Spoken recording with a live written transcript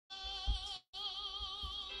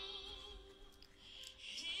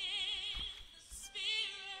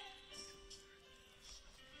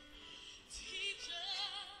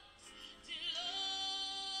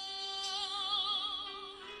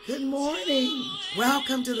Good morning.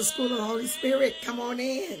 Welcome to the School of the Holy Spirit. Come on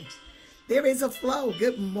in. There is a flow.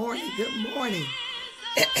 Good morning. Good morning.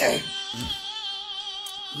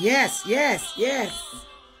 Yes, yes, yes.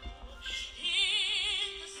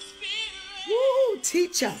 Woo,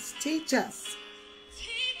 teach us, teach us.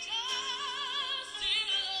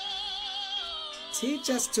 Teach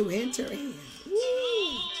us to enter in.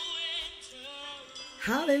 Woo.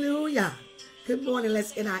 Hallelujah. Good morning.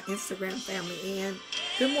 Let's get our Instagram family in.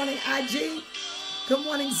 Good morning, IG. Good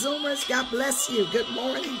morning, Zoomers. God bless you. Good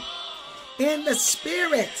morning. In the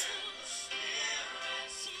Spirit.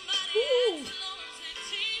 Woo.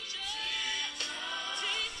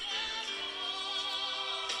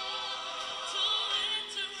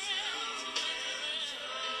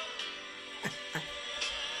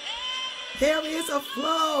 There is a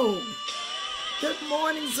flow. Good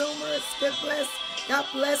morning, Zoomers. God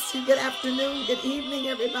bless you. Good afternoon. Good evening,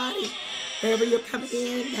 everybody. Wherever you're coming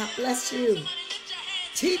in, God bless you.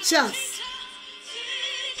 Teach us.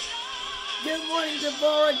 Good morning,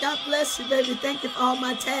 Deborah. God bless you, baby. Thank you for all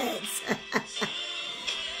my tags.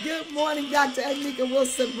 Good morning, Dr. Anika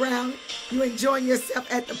Wilson-Brown. You enjoying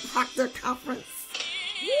yourself at the Proctor Conference?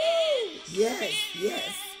 Woo! Yes,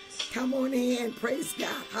 yes. Come on in. Praise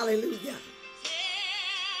God. Hallelujah.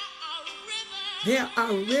 There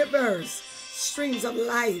are rivers, streams of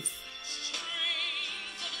life.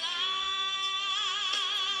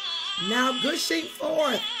 Now gushing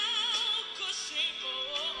forth.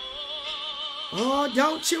 Oh,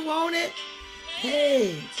 don't you want it?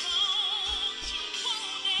 Hey.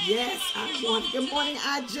 Yes, I want it. Good morning,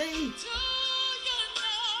 IG.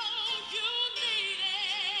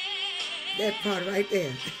 That part right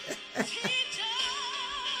there.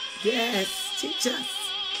 Yes, teach us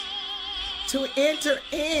to enter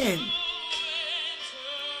in.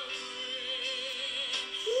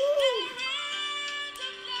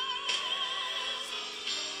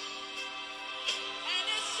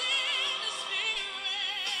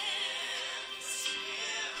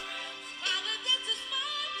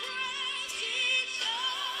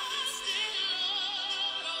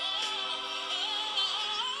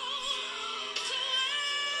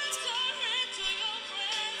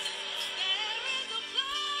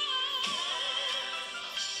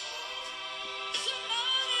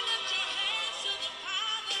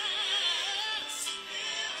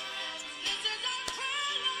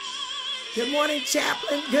 Good morning,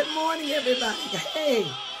 Chaplain. Good morning, everybody. Hey.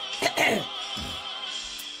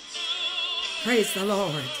 Praise the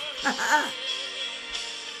Lord.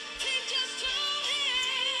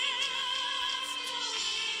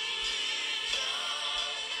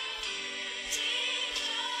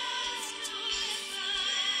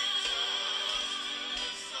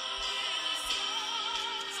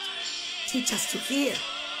 Teach us to hear.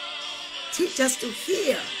 Teach us to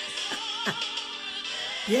hear.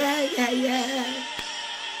 Yeah, yeah, yeah.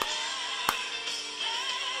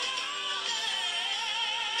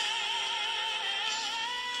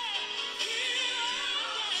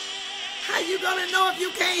 How you gonna know if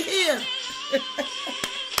you can't hear?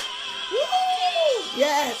 Woo!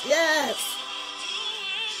 Yes, yes.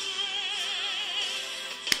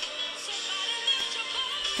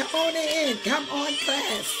 Come on in. Come on,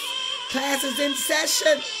 class. Class is in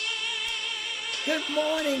session. Good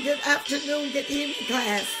morning, good afternoon, good evening,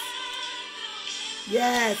 class.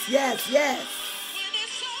 Yes, yes, yes.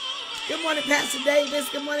 Good morning, Pastor Davis.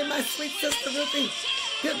 Good morning, my sweet sister Ruthie.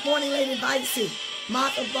 Good morning, Lady Vicey,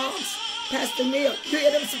 Martha Bongs, Pastor Neil. You hear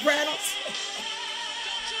them sopranos?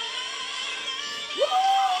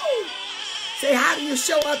 Woo! Say, how do you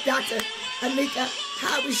show up, Dr. Anika?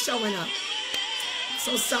 How are we showing up? I'm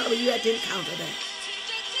so sorry you had to encounter that.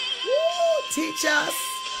 Woo! Teach us.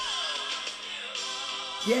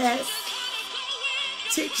 Yes.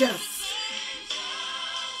 Teach us.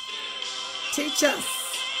 Teach us.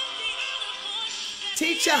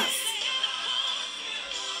 Teach us.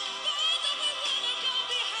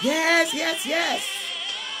 Yes, yes, yes.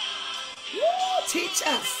 Woo, teach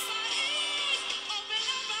us.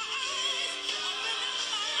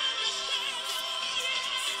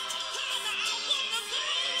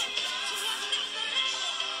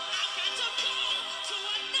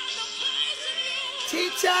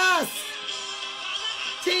 Teach us.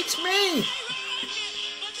 Teach me.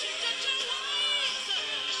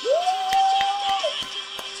 Woo!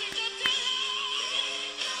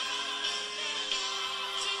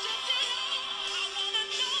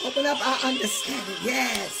 Open up our understanding.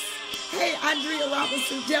 Yes. Hey, Andrea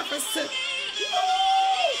Robinson Jefferson.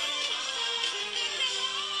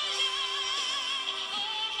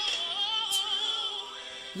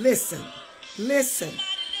 Woo! Listen. Listen.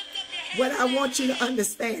 What I want you to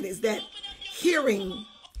understand is that hearing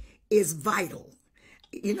is vital.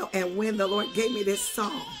 You know, and when the Lord gave me this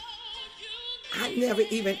song, I never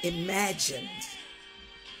even imagined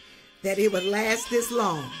that it would last this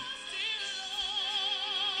long.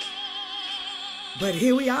 But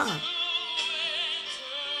here we are.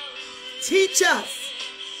 Teach us.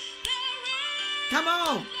 Come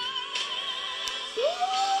on.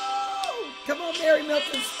 Woo! Come on, Mary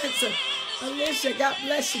Milton Spencer. Alicia, God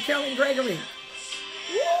bless you. Carolyn Gregory.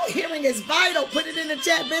 Woo! Hearing is vital. Put it in the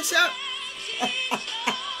chat, Bishop.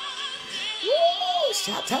 Woo!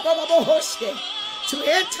 To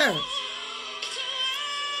enter.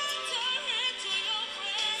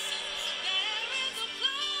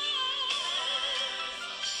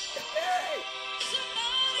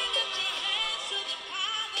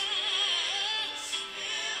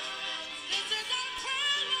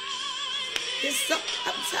 This song,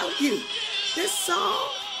 I'm telling you, this song,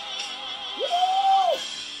 woo,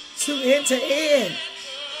 to enter in.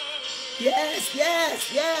 Yes,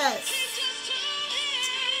 yes, yes.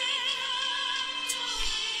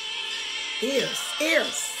 Ears,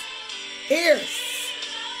 ears, ears,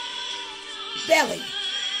 belly.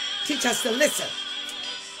 Teach us to listen.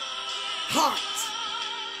 Heart.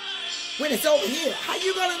 When it's over here, how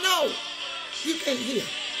you gonna know you can't hear?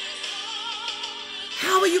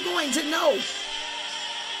 How are you going to know?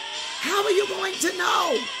 How are you going to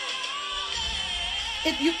know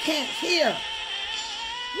if you can't hear?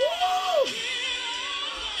 Woo!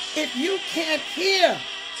 If you can't hear,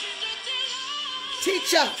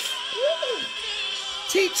 teach us. Woo!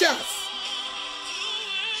 Teach us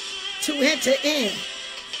to enter in.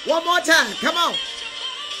 One more time. Come on.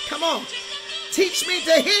 Come on. Teach me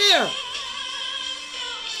to hear.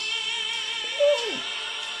 Woo!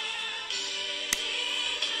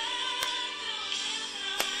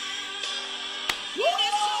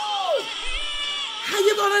 Woo! How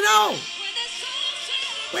you gonna know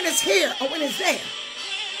when it's here or when it's there?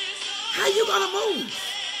 How you gonna move?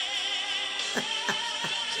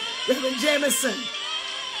 Reverend Jameson,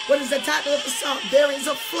 what is the title of the song? There is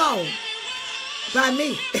a Flow by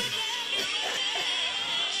me.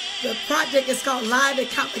 The project is called Live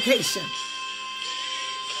at Convocation.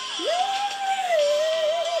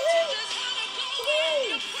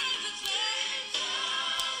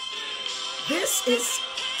 This is,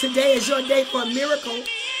 today is your day for a miracle.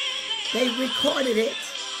 They recorded it.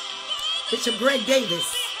 Bishop Greg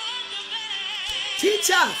Davis.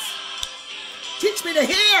 Teach us. Teach me to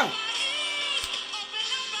hear.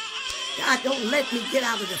 God, don't let me get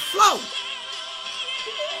out of the flow.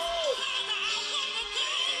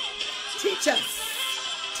 Teach us.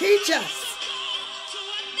 Teach us.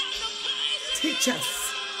 Teach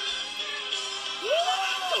us.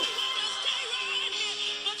 Woo!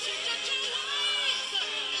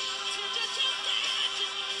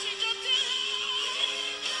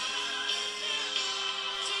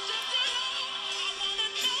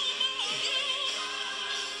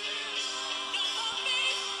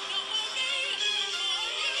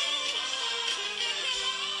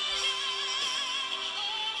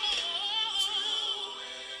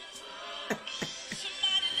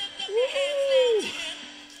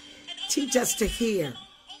 Teach us to hear.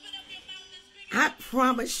 I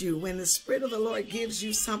promise you, when the Spirit of the Lord gives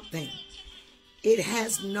you something, it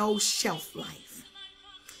has no shelf life.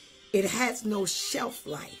 It has no shelf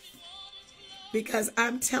life. Because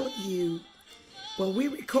I'm telling you, when we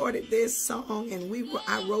recorded this song, and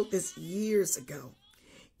I wrote this years ago,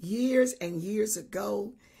 years and years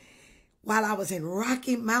ago, while I was in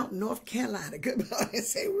Rocky Mount, North Carolina. Good morning,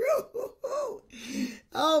 say,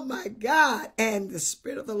 oh my God. And the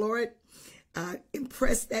Spirit of the Lord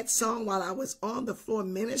impressed that song while I was on the floor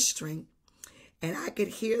ministering, and I could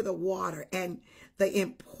hear the water and the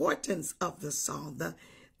importance of the song,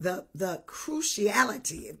 the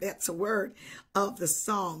cruciality, if that's a word, of the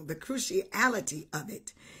song. The cruciality of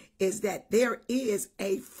it is that there is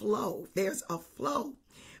a flow. There's a flow.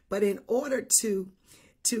 But in order to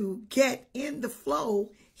get in the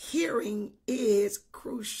flow, hearing is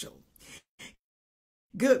crucial.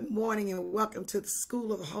 Good morning and welcome to the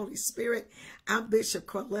School of the Holy Spirit. I'm Bishop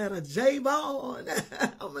Corletta J. Vaughn.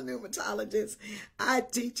 I'm a pneumatologist. I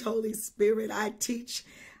teach Holy Spirit. I teach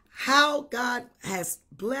how God has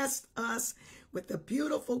blessed us with the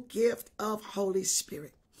beautiful gift of Holy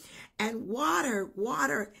Spirit. And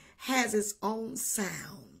water has its own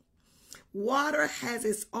sound. Water has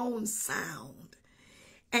its own sound.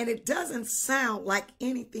 And it doesn't sound like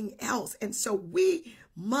anything else. And so we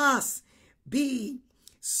must be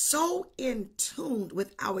so in tune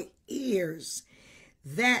with our ears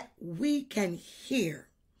that we can hear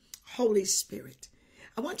Holy Spirit.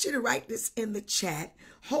 I want you to write this in the chat.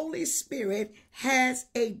 Holy Spirit has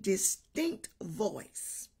a distinct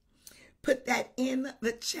voice. Put that in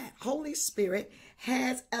the chat. Holy Spirit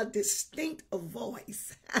has a distinct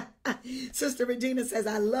voice. Sister Regina says,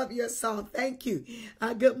 I love your song. Thank you.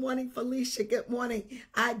 Good morning, Felicia. Good morning.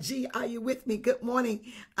 IG, are you with me? Good morning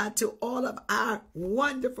to all of our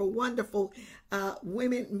wonderful, wonderful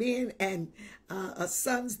women, men, and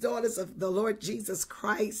sons, daughters of the Lord Jesus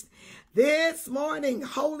Christ. This morning,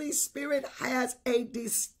 Holy Spirit has a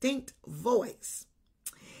distinct voice.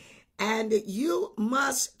 And you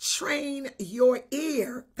must train your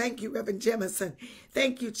ear. Thank you, Reverend Jemison.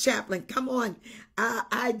 Thank you, Chaplain. Come on,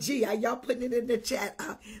 IG. Are y'all putting it in the chat?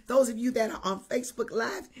 Those of you that are on Facebook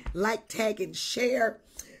Live, like, tag, and share.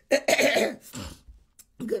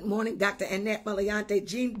 Good morning, Dr. Annette Maliante.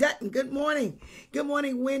 Jean Dutton, good morning. Good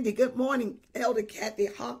morning, Wendy. Good morning, Elder Kathy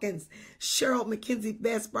Hawkins, Cheryl McKenzie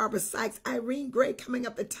Best, Barbara Sykes, Irene Gray coming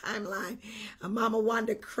up the timeline, Mama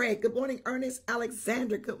Wanda Craig. Good morning, Ernest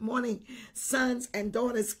Alexander. Good morning, sons and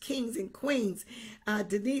daughters, kings and queens.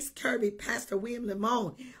 Denise Kirby, Pastor William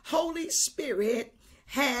Lamone. Holy Spirit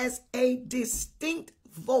has a distinct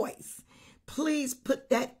voice. Please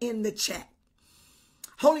put that in the chat.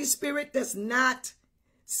 Holy Spirit does not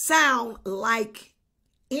sound like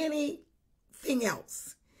anything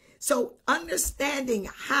else. So understanding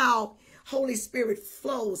how Holy Spirit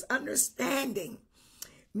flows, understanding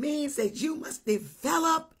means that you must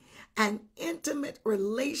develop an intimate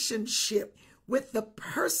relationship with the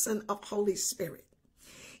person of Holy Spirit.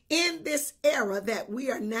 In this era that we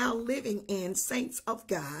are now living in, saints of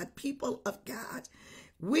God, people of God,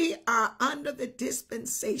 we are under the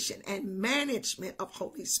dispensation and management of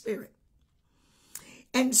Holy Spirit.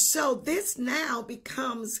 And so this now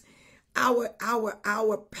becomes our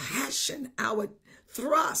passion, our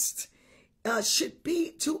thrust should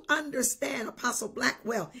be to understand. Apostle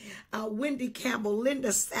Blackwell, Wendy Campbell, Linda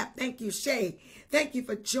Sapp, thank you, Shay. Thank you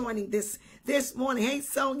for joining this morning. Hey,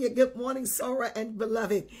 Sonia, good morning, Sora and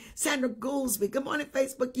beloved. Sandra Goolsby, good morning,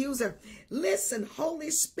 Facebook user. Listen,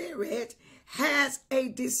 Holy Spirit has a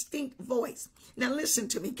distinct voice. Now listen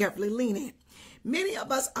to me carefully, lean in. Many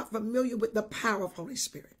of us are familiar with the power of Holy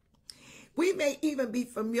Spirit. We may even be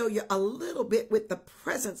familiar a little bit with the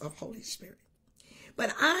presence of Holy Spirit.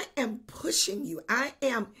 But I am pushing you. I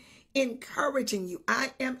am encouraging you.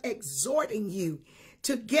 I am exhorting you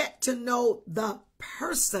to get to know the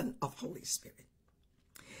person of Holy Spirit.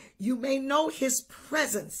 You may know his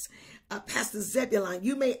presence, Pastor Zebulon.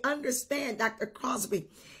 You may understand, Dr. Crosby,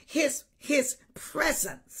 his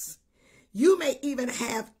presence. You may even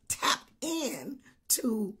have tapped in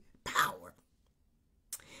to power.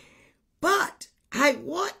 But I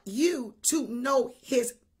want you to know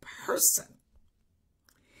his person.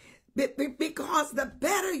 Because the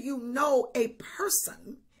better you know a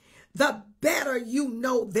person, the better you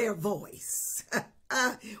know their voice.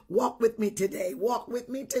 Walk with me today. Walk with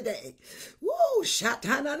me today. Woo!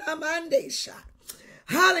 Shatanamande shot.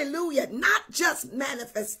 Hallelujah. Not just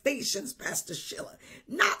manifestations, Pastor Schiller.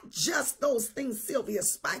 Not just those things Sylvia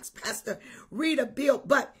Spikes, Pastor Rita Bill,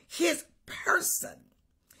 but his person.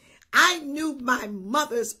 I knew my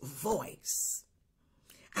mother's voice.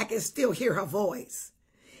 I can still hear her voice.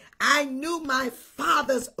 I knew my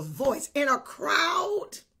father's voice in a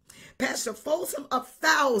crowd. Pastor Folsom of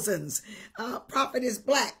thousands, Prophet is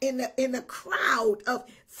Black, in the crowd of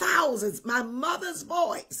thousands, my mother's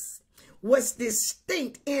voice was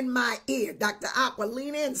distinct in my ear. Dr. Aqua,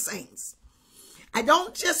 lean in, saints. I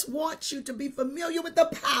don't just want you to be familiar with the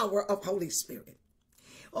power of Holy Spirit.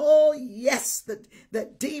 Oh, yes, the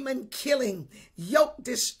demon-killing,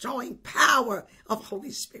 yoke-destroying power of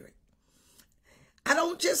Holy Spirit. I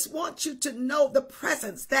don't just want you to know the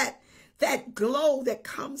presence, that glow that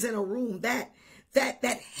comes in a room, that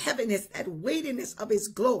heaviness, that weightiness of his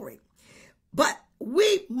glory. But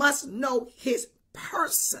we must know his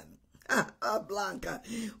person. Blanca.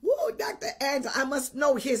 Whoa, Dr. Angela, I must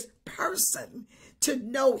know his person to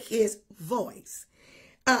know his voice.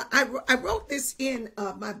 I wrote this in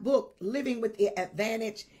my book, Living with the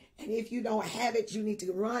Advantage. And if you don't have it, you need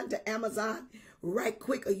to run to Amazon right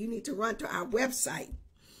quick, or you need to run to our website.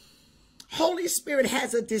 Holy Spirit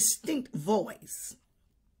has a distinct voice.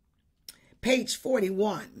 Page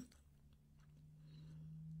 41.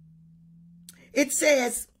 It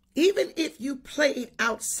says, even if you played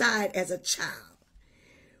outside as a child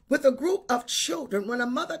with a group of children, when a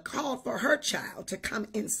mother called for her child to come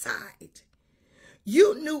inside,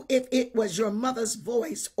 you knew if it was your mother's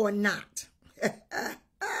voice or not.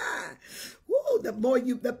 Woo,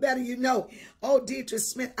 the better you know. Oh, Deidre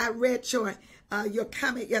Smith, I read your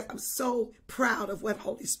comment. Yes, I'm so proud of what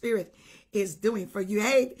Holy Spirit is doing for you.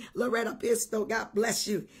 Hey, Loretta Pisto, God bless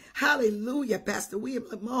you. Hallelujah, Pastor William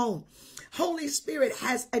Lamone. Holy Spirit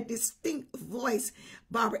has a distinct voice,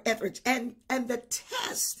 Barbara Etheridge, and the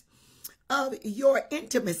test of your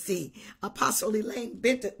intimacy, Apostle Elaine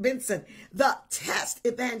Benson, the test,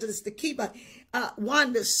 Evangelist Akiba,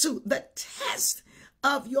 Wanda Sue, the test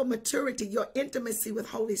of your maturity, your intimacy with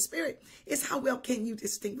Holy Spirit is how well can you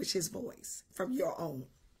distinguish his voice from your own?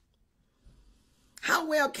 How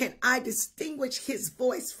well can I distinguish his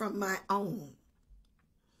voice from my own?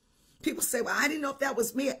 People say, well, I didn't know if that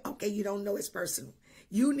was me. Okay, you don't know his person.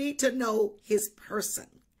 You need to know his person.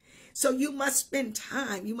 So you must spend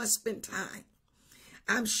time. You must spend time.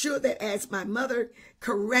 I'm sure that as my mother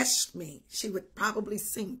caressed me, she would probably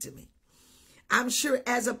sing to me. I'm sure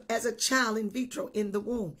as a child in vitro in the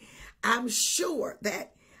womb, I'm sure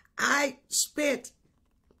that I spent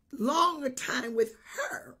longer time with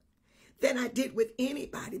her than I did with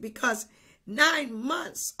anybody, because 9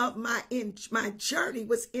 months of my journey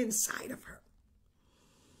was inside of her.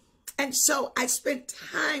 And so I spent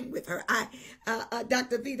time with her.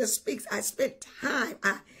 Dr. Vita speaks. I spent time.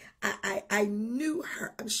 I knew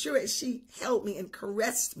her. I'm sure as she held me and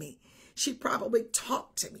caressed me, she probably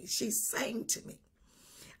talked to me. She sang to me.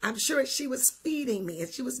 I'm sure as she was feeding me,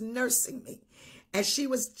 as she was nursing me, as she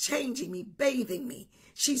was changing me, bathing me,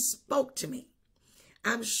 she spoke to me.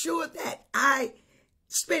 I'm sure that I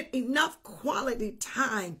spent enough quality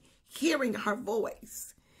time hearing her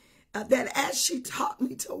voice that as she taught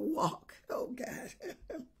me to walk, oh God,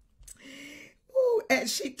 ooh,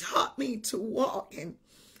 as she taught me to walk and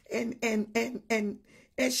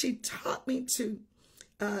as she taught me to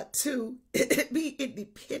be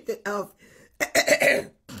independent of,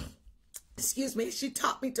 excuse me, she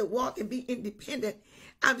taught me to walk and be independent.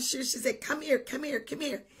 I'm sure she said, come here, come here, come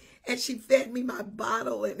here. And she fed me my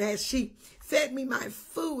bottle, and as she fed me my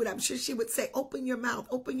food, I'm sure she would say, open your mouth,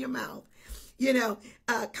 open your mouth. You know,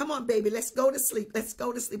 come on, baby, let's go to sleep. Let's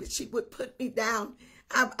go to sleep. And she would put me down.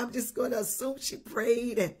 I'm just going to assume she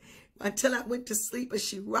prayed and until I went to sleep, but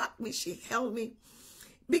she rocked me. She held me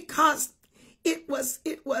because it was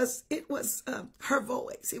her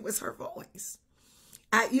voice. It was her voice.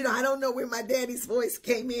 I don't know where my daddy's voice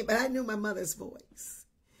came in, but I knew my mother's voice.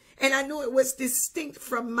 And I knew it was distinct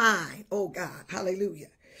from mine. Oh, God. Hallelujah.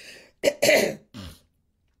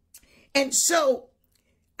 And so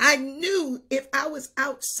I knew if I was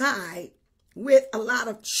outside with a lot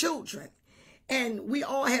of children and we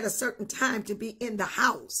all had a certain time to be in the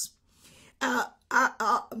house,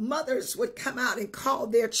 mothers would come out and call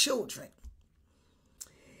their children.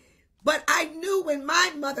 But I knew when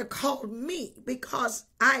my mother called me because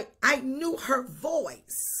I knew her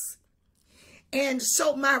voice. And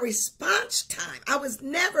so my response time, I was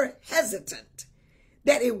never hesitant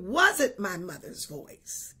that it wasn't my mother's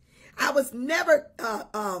voice. I was never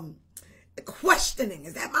questioning,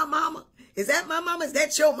 is that my mama? Is that my mama? Is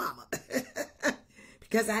that your mama?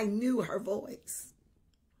 Because I knew her voice.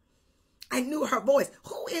 I knew her voice.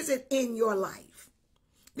 Who is it in your life?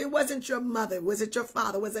 If it wasn't your mother, was it your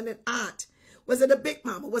father? Was it an aunt? Was it a big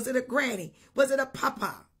mama? Was it a granny? Was it a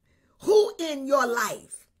papa? Who in your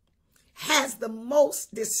life has the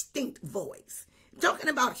most distinct voice? I'm talking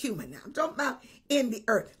about human now. I'm talking about in the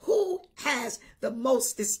earth. Who has the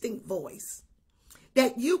most distinct voice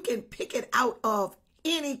that you can pick it out of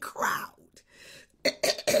any crowd?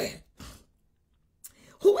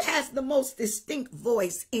 Who has the most distinct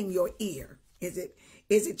voice in your ear? Is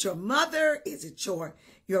it your mother? Is it your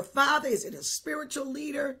father? Is it a spiritual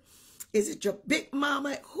leader? Is it your big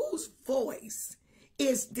mama? Whose voice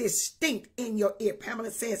is distinct in your ear?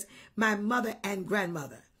 Pamela says, my mother and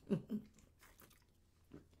grandmother.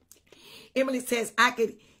 Emily says, I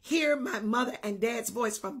could hear my mother and dad's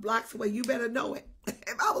voice from blocks away. You better know it.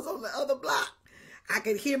 If I was on the other block, I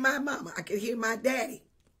could hear my mama. I could hear my daddy.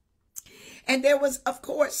 And there was, of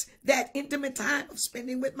course, that intimate time of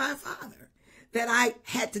spending with my father that I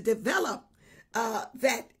had to develop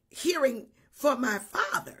that hearing for my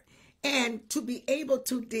father and to be able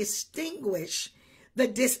to distinguish the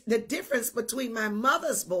difference between my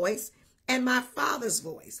mother's voice and my father's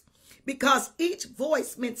voice, because each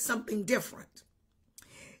voice meant something different.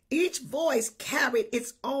 Each voice carried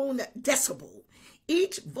its own decibel.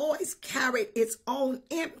 Each voice carried its own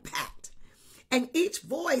impact. And each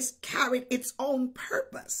voice carried its own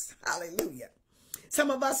purpose. Hallelujah. Some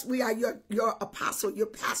of us, we are your apostle, your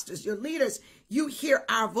pastors, your leaders. You hear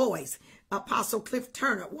our voice. Apostle Cliff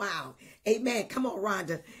Turner. Wow. Amen. Come on,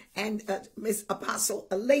 Rhonda. And Miss Apostle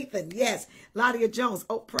Lathan. Yes. Ladia Jones.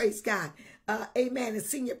 Oh, praise God. Amen. And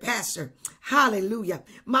senior pastor. Hallelujah.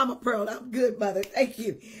 Mama Pearl, I'm good, mother. Thank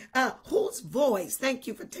you. Whose voice? Thank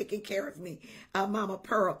you for taking care of me, Mama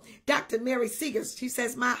Pearl. Dr. Mary Seegers, she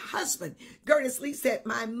says, my husband. Gertis Lee said,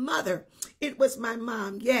 my mother. It was my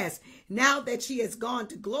mom. Yes. Now that she has gone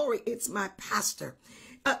to glory, it's my pastor.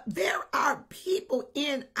 There are people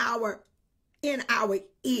in our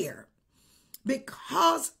ear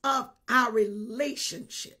because of our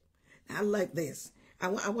relationship. I like this. I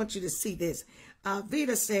want you to see this.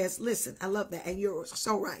 Vita says, listen, I love that. And you're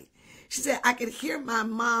so right. She said, I could hear my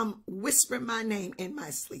mom whisper my name in my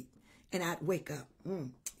sleep and I'd wake up.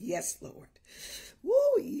 Yes, Lord.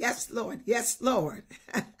 Woo, yes, Lord. Yes, Lord.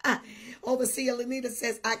 Overseer Lenita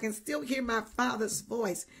says, I can still hear my father's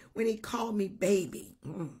voice when he called me baby.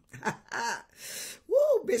 Woo,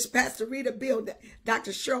 Bishop Pastor Rita Bill,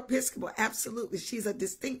 Dr. Cheryl Piscopo, absolutely. She's a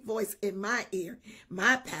distinct voice in my ear,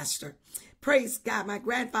 my pastor. Praise God, my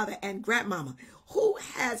grandfather and grandmama. Who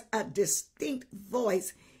has a distinct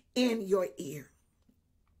voice in your ear?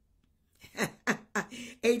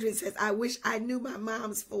 Adrian says, I wish I knew my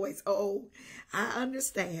mom's voice. Oh, I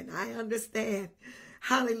understand. I understand.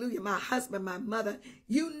 Hallelujah. My husband, my mother,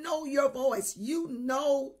 you know your voice. You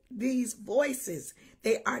know these voices.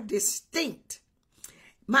 They are distinct.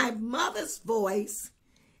 My mother's voice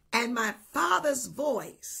and my father's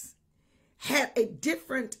voice had a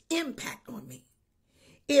different impact on me.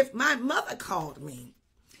 If my mother called me,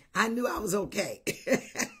 I knew I was okay.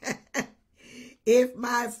 If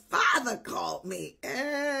my father called me,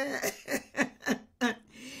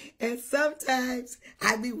 and sometimes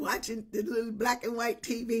I'd be watching the little black and white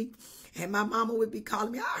TV, and my mama would be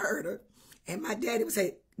calling me. I heard her, and my daddy would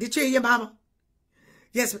say, "Did you hear your mama?"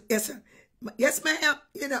 Yes, yes, sir. Yes, ma'am.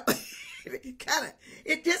 You know,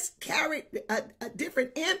 it just carried a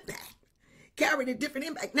different impact. Carried a different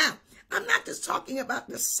impact. Now, I'm not just talking about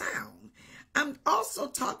the sound. I'm also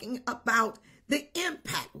talking about the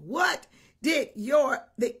impact. What did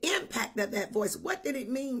the impact of that voice, what did it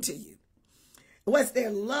mean to you? Was there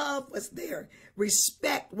love? Was there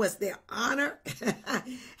respect? Was there honor?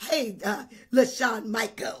 Hey, LaShawn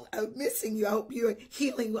Michael, I'm missing you. I hope you're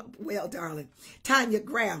healing well, darling. Tanya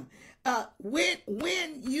Graham,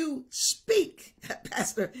 when you speak,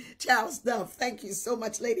 Pastor Charles Duff, thank you so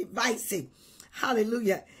much, Lady Vicey.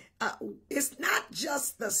 Hallelujah. It's not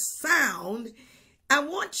just the sound. I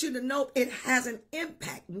want you to know it has an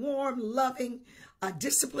impact. Warm, loving,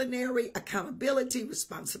 disciplinary, accountability,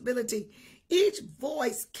 responsibility. Each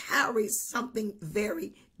voice carries something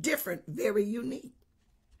very different, very unique.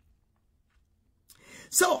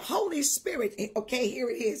 So Holy Spirit, okay, here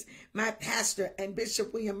it is. My pastor and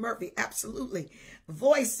Bishop William Murphy, absolutely.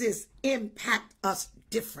 Voices impact us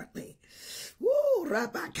differently. Woo,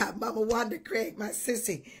 Rabaka, Mama Wanda Craig, my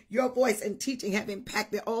sissy, your voice and teaching have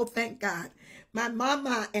impacted. Oh, thank God. My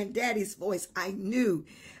mama and daddy's voice, I knew.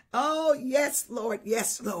 Oh, yes, Lord.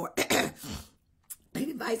 Yes, Lord.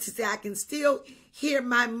 Lady Vice said, I can still hear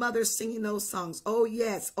my mother singing those songs. Oh,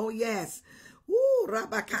 yes. Oh, yes. Woo,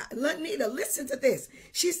 Rabaka. Lanita, listen to this.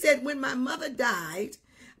 She said, when my mother died,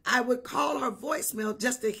 I would call her voicemail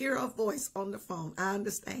just to hear her voice on the phone. I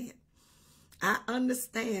understand. I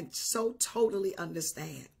understand. So totally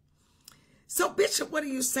understand. So, Bishop, what are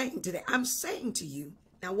you saying today? I'm saying to you,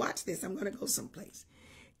 now watch this. I'm going to go someplace.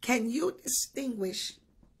 Can you distinguish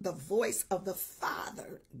the voice of the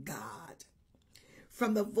Father, God,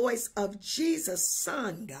 from the voice of Jesus,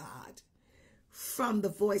 Son, God, from the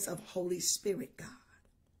voice of Holy Spirit, God?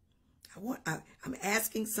 I'm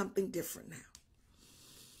asking something different now.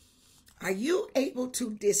 Are you able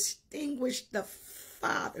to distinguish the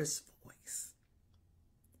Father's voice?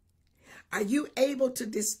 Are you able to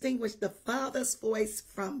distinguish the Father's voice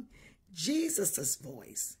from Jesus's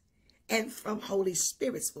voice and from Holy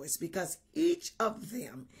Spirit's voice? Because each of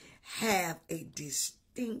them have a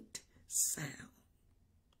distinct sound.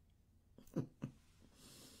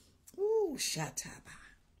 Ooh, Shataba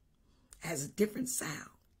has a different sound.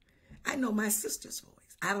 I know my sister's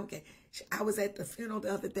voice. I don't care. I was at the funeral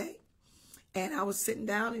the other day, and I was sitting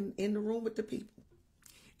down in the room with the people,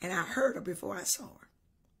 and I heard her before I saw her.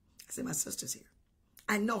 I said, my sister's here.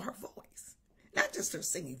 I know her voice. Not just her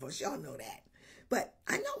singing voice. Y'all know that. But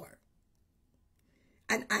I know her.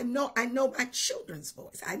 And I know my children's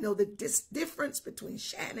voice. I know the difference between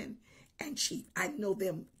Shannon and Chief. I know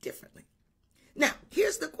them differently. Now,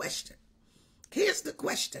 here's the question. Here's the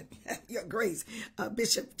question. Your Grace,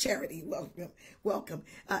 Bishop Charity, welcome. Welcome.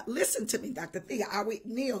 Listen to me, Dr. Thea.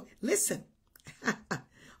 Neil, listen.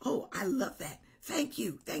 Oh, I love that. Thank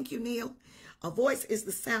you. Thank you, Neil. A voice is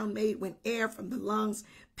the sound made when air from the lungs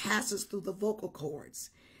passes through the vocal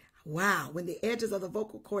cords. Wow. When the edges of the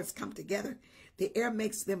vocal cords come together, the air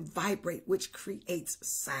makes them vibrate, which creates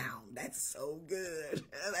sound. That's so good.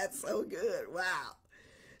 That's so good. Wow.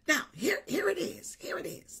 Now, here it is. Here it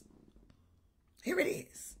is. Here it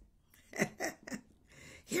is.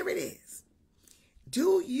 Here it is.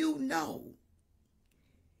 Do you know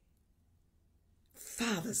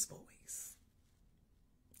Father's voice?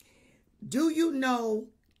 Do you know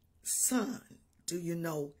Son? Do you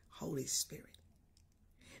know Holy Spirit?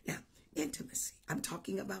 Now, intimacy. I'm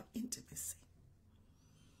talking about intimacy.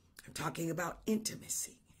 I'm talking about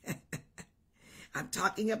intimacy. I'm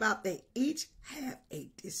talking about they each have a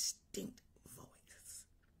distinct voice.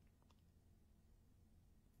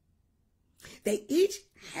 They each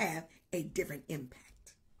have a different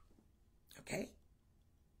impact. Okay?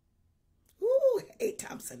 Ooh, hey,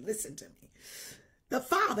 Thompson, listen to me. The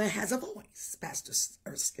Father has a voice, Pastor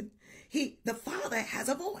Erskine. The Father has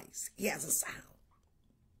a voice. He has a sound.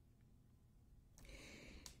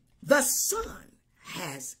 The Son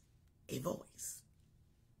has a voice,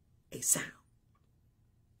 a sound.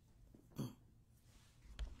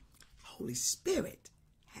 Holy Spirit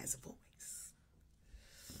has a voice.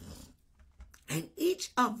 And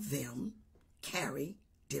each of them carry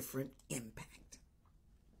different impact.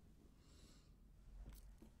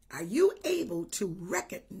 Are you able to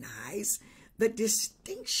recognize the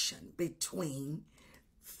distinction between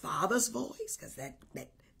Father's voice, because that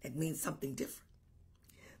means something different,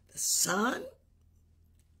 the Son,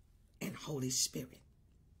 and Holy Spirit?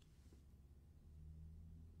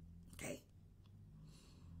 Okay?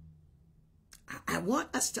 I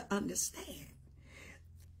want us to understand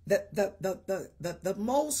that the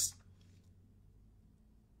most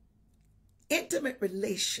intimate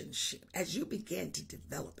relationship, as you begin to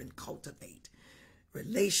develop and cultivate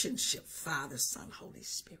relationship, Father, Son, Holy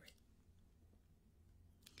Spirit,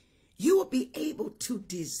 you will be able to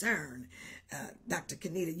discern, Dr.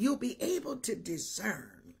 Kenita, you'll be able to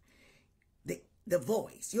discern the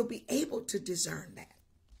voice. You'll be able to discern that.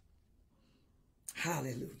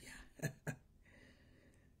 Hallelujah.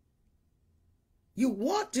 You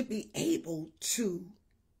want to be able to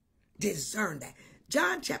discern that.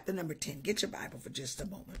 John chapter number 10. Get your Bible for just a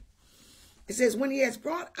moment. It says, when he has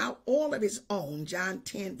brought out all of his own, John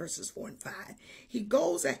 10 verses 4 and 5, he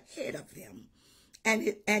goes ahead of them,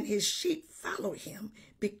 and his sheep follow him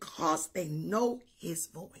because they know his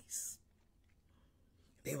voice.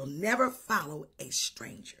 They will never follow a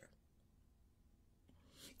stranger.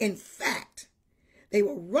 In fact, they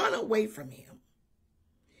will run away from him,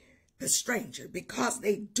 the stranger, because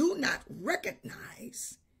they do not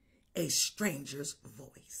recognize a stranger's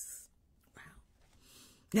voice. Wow.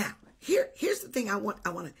 Now, here's the thing I want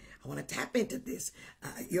to tap into this.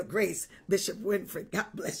 Your Grace, Bishop Winfred, God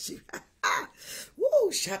bless you.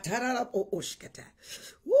 Woo, shatarara o oshkata.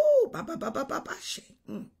 Woo, ba ba ba ba ba ba she.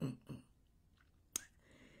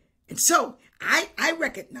 And so I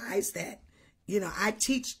recognize that, I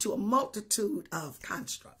teach to a multitude of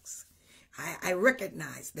constructs. I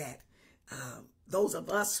recognize that those of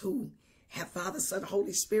us who have Father, Son,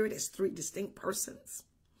 Holy Spirit as three distinct persons.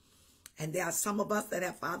 And there are some of us that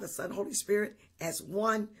have Father, Son, Holy Spirit as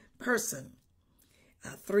one person.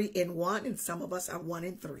 3 in 1, and some of us are 1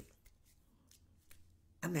 in 3.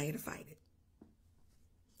 I'm not here to fight it.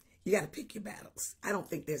 You got to pick your battles. I don't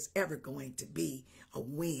think there's ever going to be a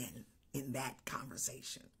win in that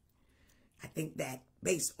conversation. I think that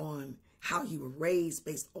based on how you were raised,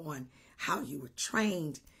 based on how you were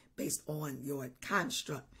trained, based on your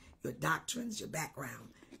construct, your doctrines, your background,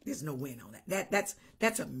 there's no win on that.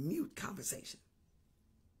 That's a mute conversation.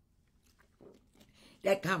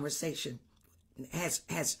 That conversation has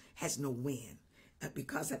no win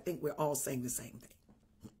because I think we're all saying the same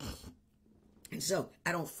thing. And so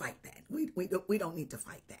I don't fight that. We don't need to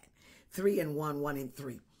fight that. 3 in 1, 1 in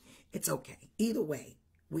 3. It's okay. Either way,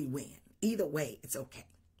 we win. Either way, it's okay.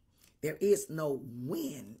 There is no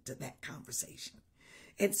win to that conversation.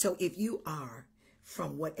 And so if you are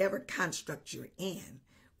from whatever construct you're in,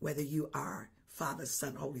 whether you are Father,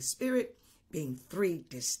 Son, Holy Spirit, being 3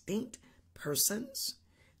 distinct persons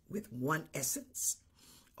with one essence,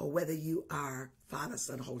 or whether you are Father,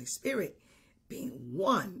 Son, Holy Spirit, being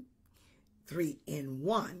 1, 3 in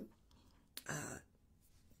 1,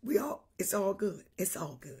 it's all good. It's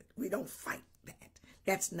all good. We don't fight that.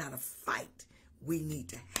 That's not a fight we need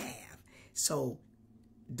to have. So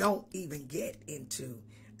don't even get into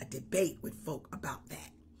a debate with folk about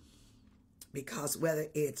that. Because whether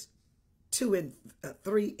it's 2 and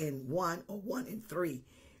 3 in 1 or 1 in 3,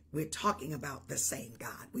 we're talking about the same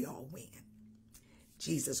God. We all win.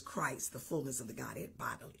 Jesus Christ, the fullness of the Godhead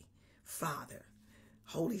bodily, Father,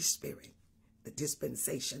 Holy Spirit, the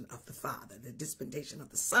dispensation of the Father, the dispensation of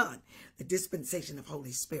the Son, the dispensation of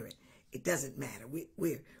Holy Spirit. It doesn't matter.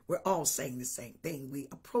 We're all saying the same thing. We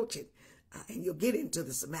approach it, and you'll get into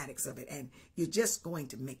the semantics of it, and you're just going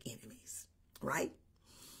to make enemies, right?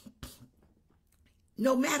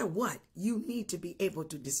 No matter what, you need to be able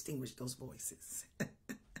to distinguish those voices.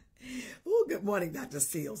 Oh, good morning, Dr.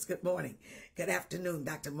 Seals. Good morning. Good afternoon,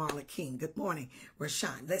 Dr. Marla King. Good morning,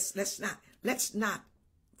 Rashawn. Let's not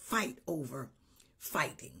fight over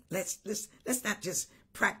fighting. Let's not just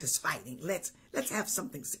practice fighting. Let's have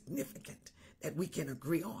something significant that we can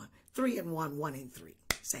agree on. 3 in 1, 1 in 3.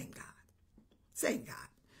 Same God. Same God.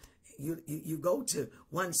 You go to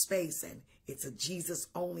one space and it's a Jesus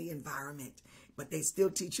only environment, but they still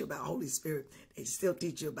teach you about Holy Spirit. They still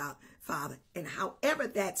teach you about Father. And however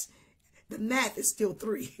the math is still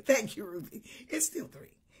 3. Thank you, Ruby. It's still 3.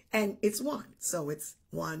 And it's 1. So it's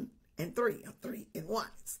 1 and 3, or 3 and 1.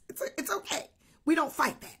 It's okay. We don't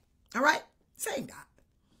fight that. All right? Same God.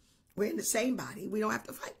 We're in the same body. We don't have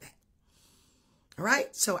to fight that. All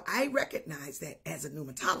right? So I recognize that as a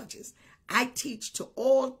pneumatologist, I teach to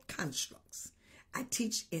all constructs. I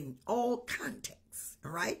teach in all contexts.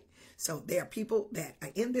 All right? So there are people that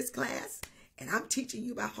are in this class, and I'm teaching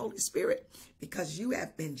you about Holy Spirit because you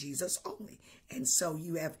have been Jesus only. And so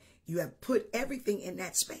you have put everything in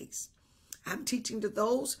that space. I'm teaching to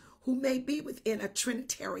those who may be within a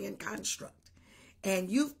Trinitarian construct. And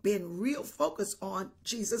you've been real focused on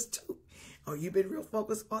Jesus too. Or you've been real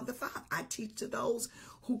focused on the Father. I teach to those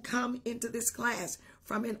who come into this class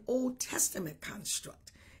from an Old Testament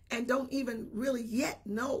construct and don't even really yet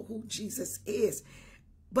know who Jesus is,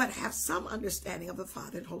 but have some understanding of the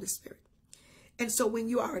Father and Holy Spirit. And so when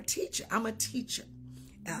you are a teacher, I'm a teacher.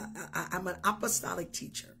 I'm an apostolic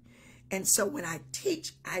teacher. And so when I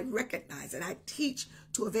teach, I recognize that I teach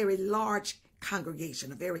to a very large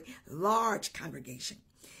congregation, a very large congregation.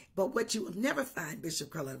 But what you will never find Bishop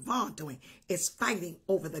Corletta Vaughn doing is fighting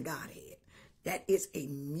over the Godhead. That is a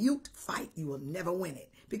mute fight. You will never win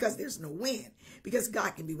it because there's no win, because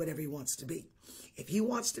God can be whatever he wants to be. If he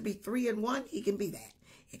wants to be 3 in 1, he can be that.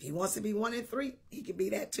 If he wants to be 1 in 3, he can be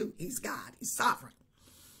that too. He's God. He's sovereign.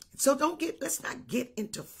 So let's not get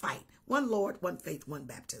into fight. One Lord, one faith, one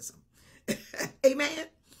baptism. Amen.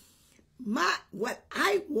 What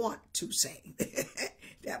I want to say,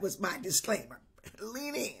 that was my disclaimer.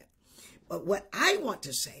 Lean in. But what I want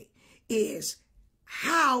to say is,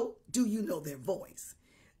 how do you know their voice?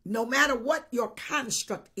 No matter what your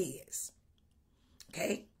construct is.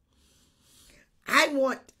 Okay? I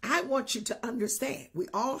want you to understand. We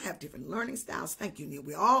all have different learning styles. Thank you,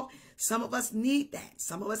 Neil. Some of us need that.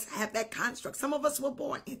 Some of us have that construct. Some of us were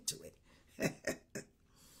born into it.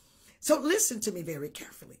 So listen to me very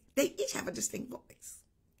carefully. They each have a distinct voice.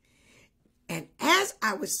 And as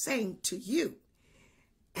I was saying to you,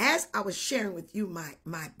 as I was sharing with you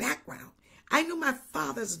my background, I knew my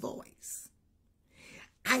father's voice.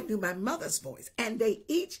 I knew my mother's voice. And they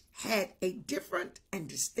each had a different and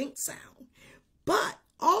distinct sound, but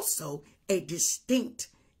also a distinct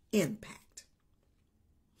impact.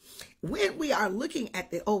 When we are looking at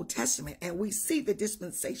the Old Testament and we see the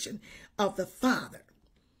dispensation of the Father,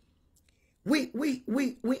 we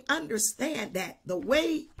understand that the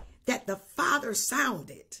way that the Father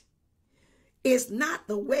sounded is not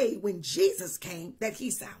the way when Jesus came that he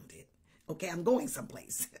sounded. Okay, I'm going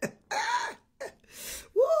someplace.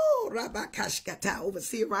 Woo, Rabakashkata,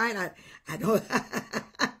 Overseer Ryan, I don't.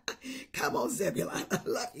 Come on, Zebulon, I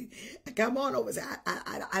love you. Come on, Overseer.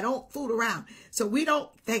 I don't fool around. So we don't.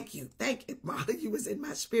 Thank you, Marla. You was in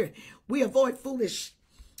my spirit. We avoid foolish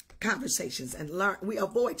conversations and learn. We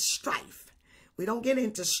avoid strife. We don't get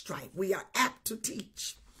into strife. We are apt to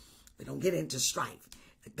teach. We don't get into strife.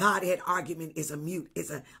 The Godhead argument is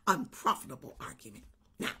an unprofitable argument.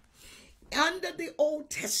 Now, under the Old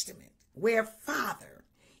Testament, where Father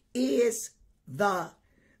is the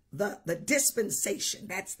dispensation,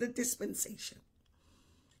 that's the dispensation,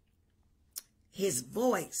 his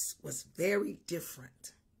voice was very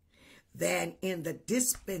different than in the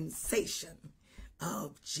dispensation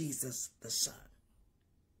of Jesus the Son.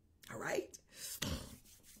 All right?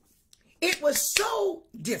 It was so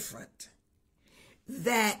different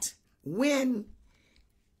that when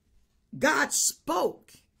God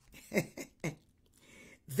spoke,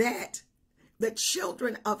 that the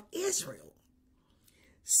children of Israel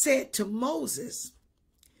said to Moses,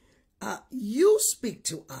 you speak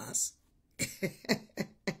to us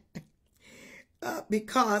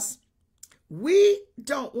because we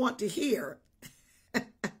don't want to hear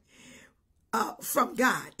from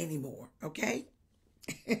God anymore, okay?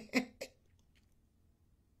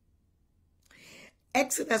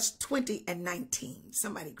 Exodus 20 and 19.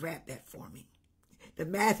 Somebody grab that for me. The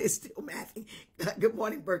math is still mathing. Good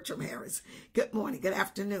morning, Bertram Harris. Good morning. Good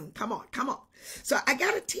afternoon. Come on. Come on. So I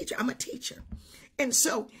got a teacher. I'm a teacher. And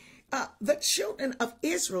so the children of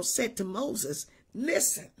Israel said to Moses,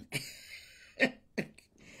 listen,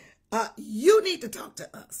 you need to talk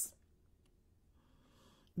to us.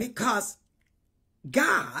 Because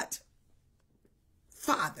God,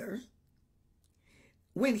 Father,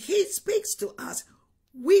 when he speaks to us,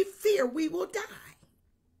 we fear we will die.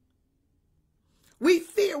 We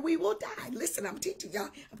fear we will die. Listen, I'm teaching y'all.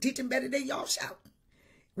 I'm teaching better than y'all shout.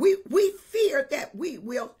 We fear that we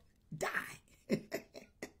will die.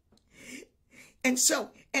 and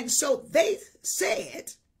so they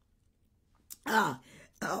said,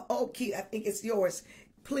 okay, I think it's yours.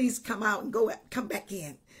 Please come out and come back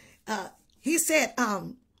in. He said,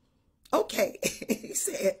 okay. He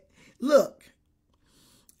said, look,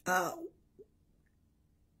 God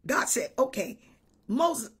said, okay,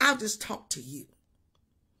 Moses, I'll just talk to you.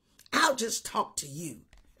 I'll just talk to you.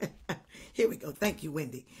 Here we go. Thank you,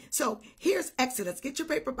 Wendy. So here's Exodus. Get your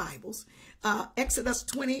paper Bibles. Exodus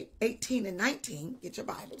 20, 18, and 19. Get your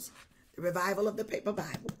Bibles. The revival of the paper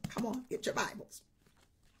Bible. Come on, get your Bibles.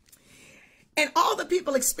 And all the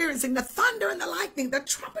people experiencing the thunder and the lightning, the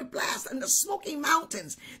trumpet blast and the smoking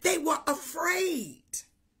mountains, they were afraid.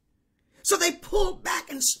 So they pulled back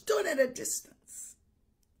and stood at a distance.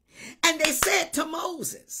 And they said to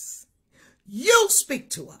Moses, you speak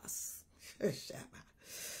to us.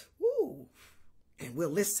 Ooh, and we'll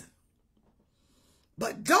listen.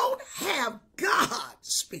 But don't have God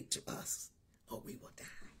speak to us or we will die.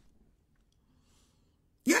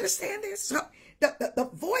 You understand this? So the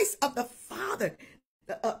voice of the Father,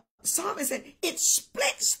 the psalmist said, it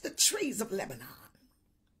splits the trees of Lebanon.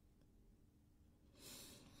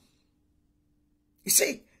 You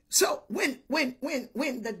see, so when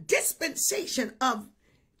the dispensation of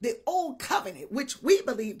the old covenant, which we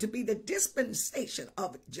believe to be the dispensation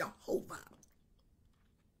of Jehovah,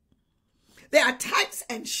 there are types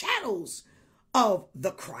and shadows of the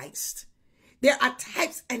Christ. There are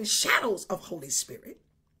types and shadows of Holy Spirit.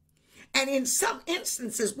 And in some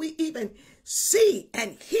instances, we even see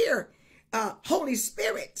and hear Holy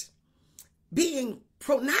Spirit being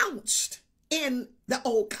pronounced in the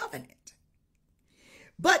old covenant.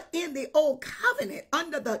 But in the old covenant,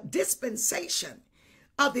 under the dispensation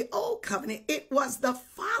of the old covenant, it was the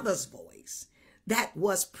Father's voice that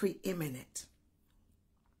was preeminent.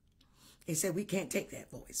 He said, we can't take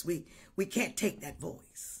that voice. We can't take that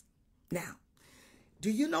voice. Now,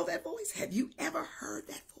 do you know that voice? Have you ever heard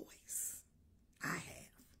that voice? I have.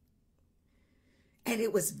 And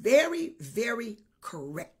it was very, very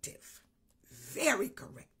corrective. Very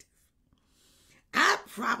corrective. I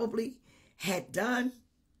probably had done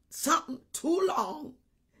something too long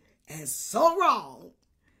and so wrong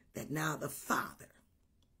that now the Father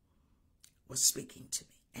was speaking to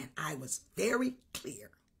me. And I was very clear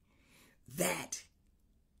that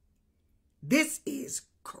this is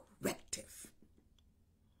corrective,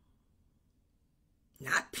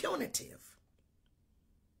 not punitive,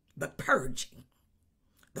 but purging.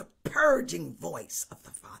 The purging voice of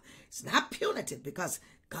the Father. It's not punitive because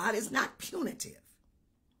God is not punitive.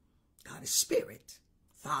 God is spirit.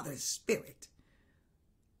 Father is spirit.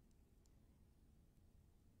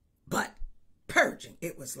 But purging,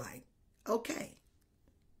 it was like, okay.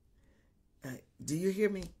 Do you hear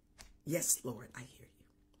me? Yes, Lord, I hear you.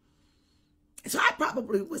 And so I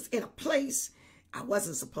probably was in a place I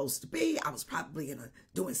wasn't supposed to be. I was probably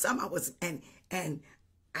doing something. And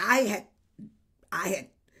I had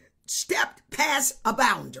stepped past a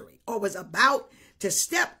boundary or was about to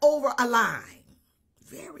step over a line.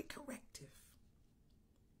 Very corrective.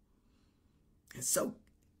 And so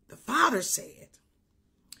the Father said,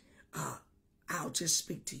 I'll just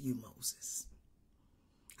speak to you, Moses.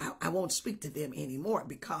 I won't speak to them anymore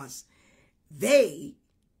because they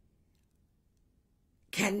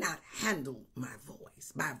cannot handle my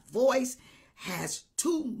voice. My voice has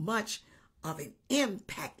too much of an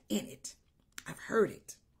impact in it. I've heard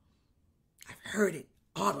it. I've heard it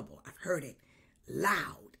audible. I've heard it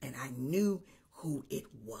loud, and I knew who it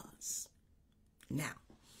was. Now,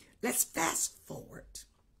 let's fast forward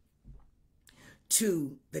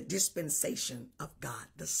to the dispensation of God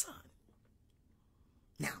the Son.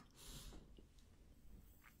 Now,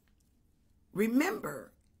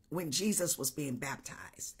 remember when Jesus was being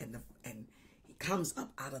baptized and he comes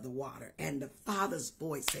up out of the water and the Father's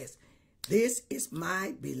voice says, this is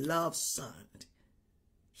my beloved Son.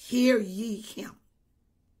 Hear ye him.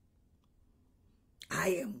 I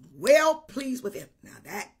am well pleased with him. Now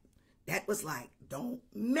that was like, don't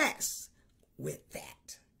mess with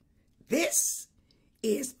that. This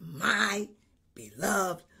is my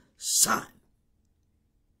beloved Son,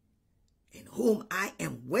 in whom I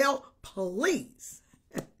am well pleased.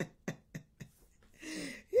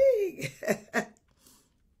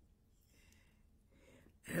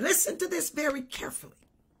 Listen to this very carefully.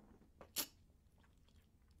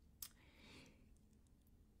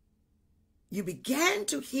 You began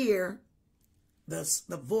to hear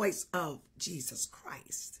the voice of Jesus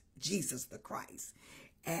Christ, Jesus the Christ,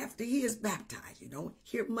 after he is baptized. You don't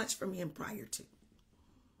hear much from him prior to.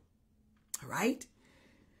 All right?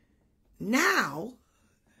 Now,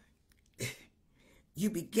 you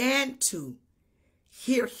began to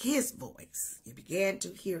hear his voice. You began to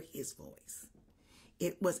hear his voice.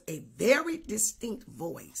 It was a very distinct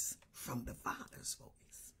voice from the Father's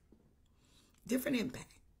voice. Different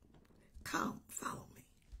impact. Come, follow me,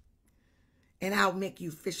 and I'll make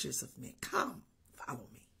you fishers of men. Come, follow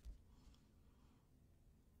me.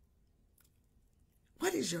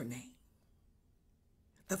 What is your name?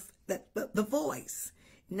 The voice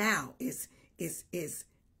now is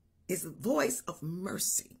the voice of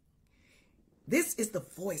mercy. This is the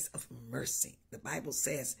voice of mercy. The Bible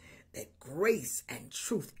says that grace and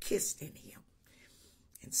truth kissed in him.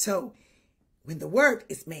 And so when the word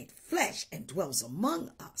is made flesh and dwells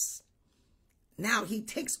among us, now he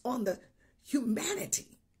takes on the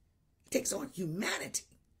humanity. He takes on humanity.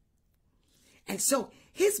 And so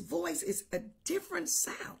his voice is a different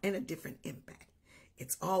sound and a different impact.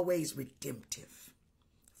 It's always redemptive.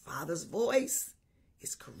 Father's voice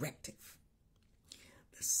is corrective.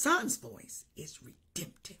 The Son's voice is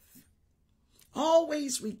redemptive.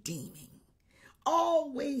 Always redeeming.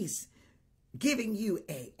 Always giving you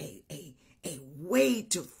a way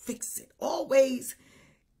to fix it. Always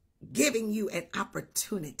giving you an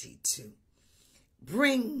opportunity to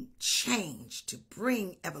bring change, to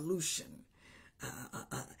bring evolution,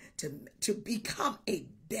 to become a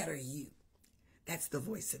better you. That's the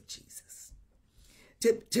voice of Jesus.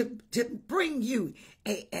 To bring you,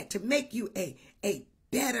 to make you a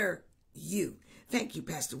better you. Thank you,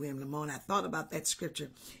 Pastor William Lamont. I thought about that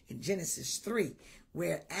scripture in Genesis 3,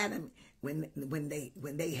 where Adam, when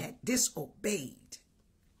they had disobeyed,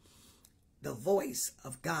 the voice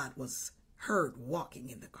of God was heard walking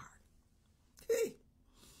in the garden. Hey,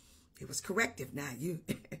 it was corrective. Now you,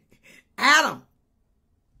 Adam,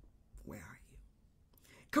 where are you?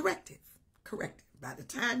 Corrective. By the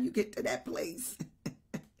time you get to that place,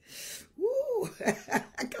 woo,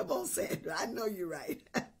 come on, Sandra, I know you're right.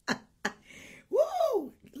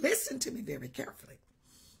 Woo, listen to me very carefully.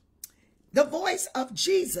 The voice of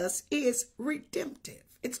Jesus is redemptive.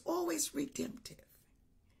 It's always redemptive.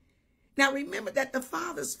 Now remember that the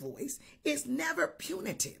Father's voice is never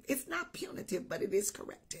punitive. It's not punitive, but it is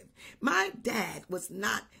corrective. My dad was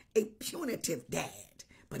not a punitive dad,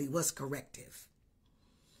 but he was corrective.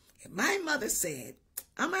 And my mother said,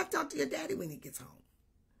 I'm going to have to talk to your daddy when he gets home.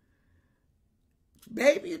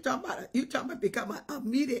 Baby, you talking about become an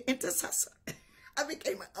immediate intercessor. I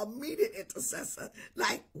became an immediate intercessor.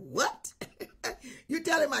 Like, what? You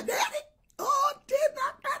telling my daddy? Oh, did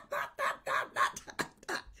not.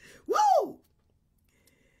 Woo!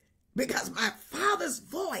 Because my Father's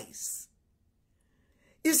voice.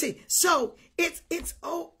 You see, so it's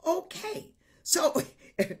okay. So,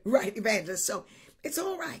 right, evangelist. So it's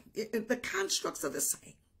all right. The constructs are the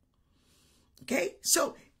same. Okay?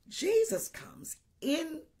 So Jesus comes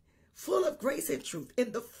in full of grace and truth,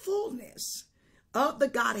 in the fullness of the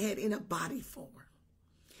Godhead in a body form.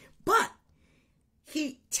 But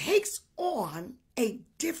he takes on a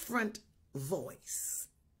different voice.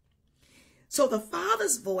 So the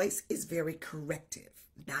Father's voice is very corrective,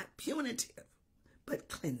 not punitive, but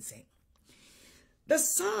cleansing. The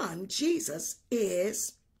Son, Jesus,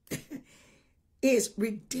 is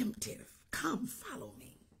redemptive. Come, follow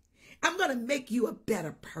me. I'm going to make you a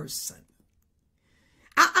better person.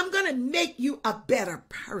 I'm going to make you a better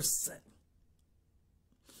person.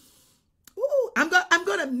 Ooh, I'm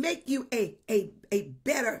going to make you a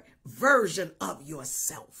better version of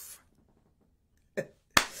yourself.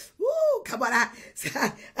 Woo, come on.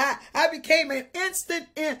 I became an instant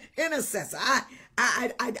intercessor.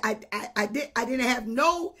 I didn't have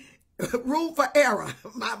no room for error.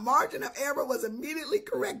 My margin of error was immediately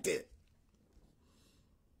corrected.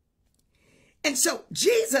 And so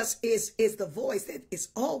Jesus is the voice that is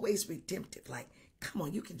always redemptive. Like, come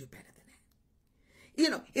on, you can do better than that.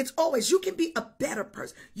 You know, it's always, you can be a better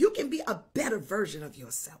person. You can be a better version of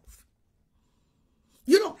yourself.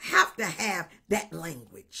 You don't have to have that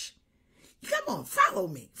language. Come on, follow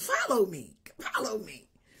me, follow me, follow me.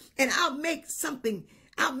 And I'll make something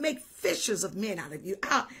I'll make fishers of men out of you.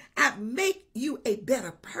 I'll make you a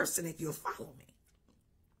better person if you'll follow me.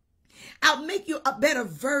 I'll make you a better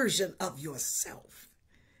version of yourself.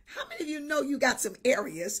 How many of you know you got some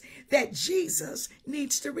areas that Jesus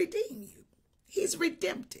needs to redeem you? He's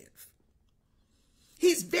redemptive.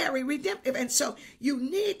 He's very redemptive. And so you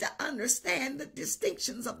need to understand the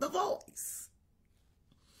distinctions of the voice.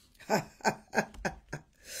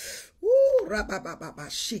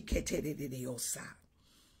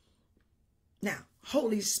 Now,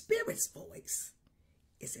 Holy Spirit's voice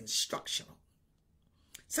is instructional.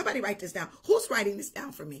 Somebody write this down. Who's writing this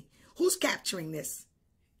down for me? Who's capturing this?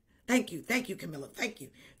 Thank you. Thank you, Camilla. Thank you.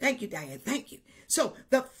 Thank you, Diane. Thank you. So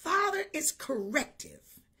the Father is corrective.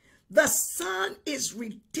 The Son is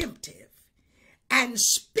redemptive. And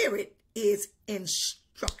Spirit is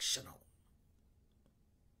instructional.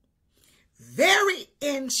 Very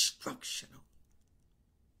instructional.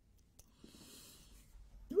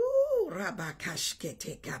 Ooh,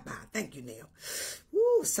 thank you, Neil.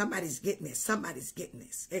 Ooh, somebody's getting this. Somebody's getting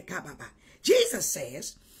this. Jesus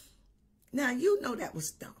says, now you know that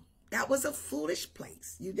was dumb. That was a foolish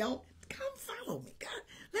place. You don't come follow me. God,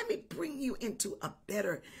 let me bring you into a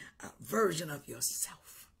better version of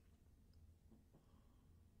yourself.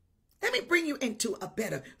 Let me bring you into a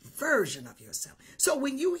better version of yourself. So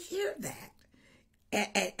when you hear that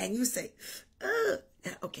and you say,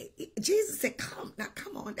 okay, Jesus said, come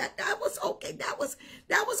on. That was okay. That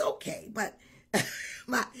was okay. But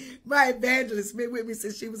my evangelist been with me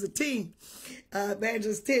since she was a teen,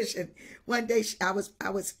 Evangelist Tish, and one day I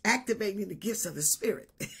was activating the gifts of the Spirit.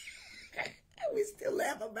 We still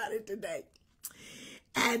laugh about it today.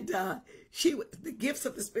 And the gifts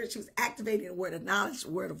of the Spirit, she was activating the word of knowledge,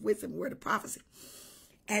 the word of wisdom, the word of prophecy.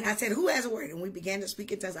 And I said, who has a word? And we began to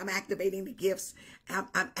speak in tongues. I'm activating the gifts. I'm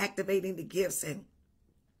activating the gifts.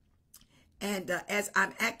 And as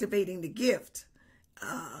I'm activating the gift,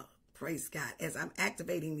 praise God, as I'm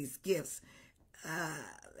activating these gifts,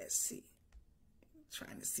 let's see.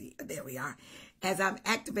 Trying to see. There we are. As I'm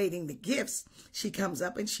activating the gifts, she comes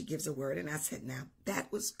up and she gives a word. And I said, now, that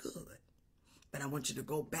was good. But I want you to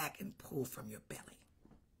go back and pull from your belly.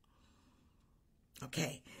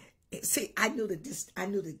 Okay. See, I knew the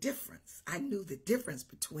difference. I knew the difference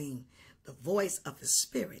between the voice of the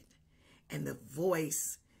Spirit and the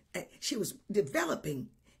voice. She was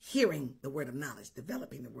developing, hearing the word of knowledge,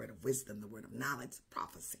 developing the word of wisdom, the word of knowledge,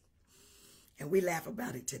 prophecy. And we laugh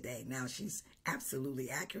about it today. Now she's absolutely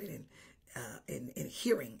accurate in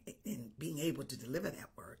hearing and being able to deliver that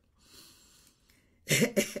word.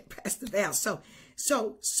 Pastor Val. So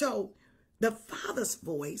the Father's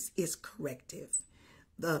voice is corrective.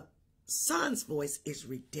 The Son's voice is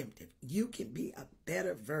redemptive. You can be a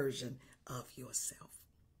better version of yourself.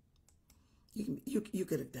 You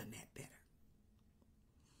could have done that better.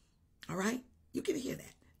 All right? You can hear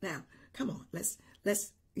that. Now, come on. Let's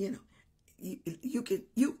you know,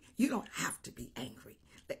 you don't have to be angry.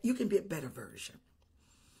 You can be a better version.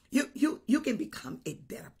 You can become a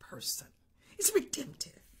better person. It's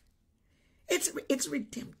redemptive. It's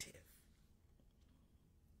redemptive.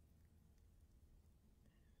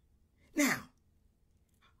 Now,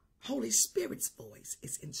 Holy Spirit's voice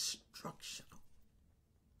is instructional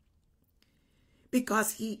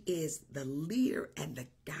because he is the leader and the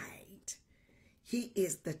guide. He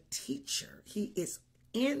is the teacher. He is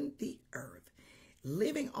in the earth,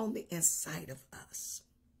 living on the inside of us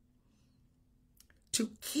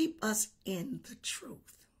to keep us in the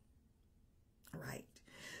truth. All right?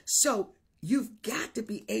 So you've got to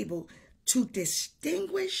be able to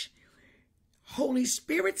distinguish Holy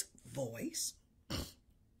Spirit's voice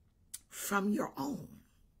from your own.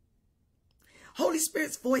 Holy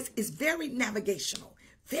Spirit's voice is very navigational,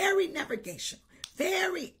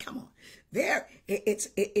 come on,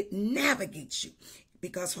 it navigates you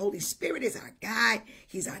because Holy Spirit is our guide.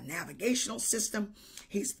 He's our navigational system.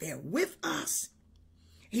 He's there with us.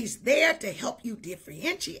 He's there to help you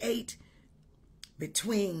differentiate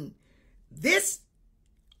between this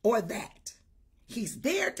or that. He's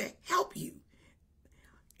there to help you.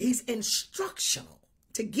 He's instructional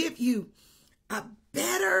to give you a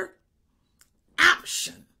better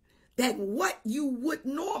option than what you would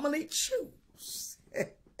normally choose.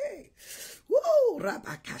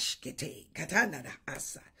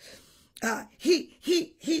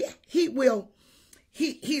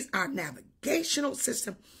 He's our navigational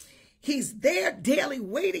system. He's there daily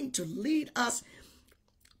waiting to lead us,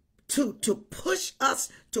 to push us,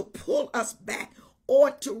 to pull us back, or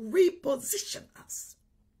to reposition us.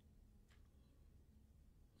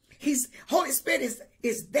 Holy Spirit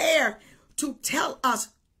is there to tell us,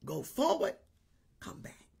 go forward, come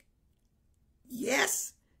back.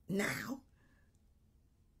 Yes, now,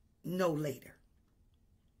 no later.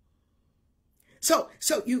 So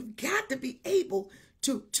you've got to be able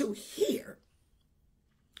to hear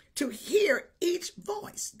each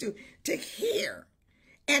voice, to hear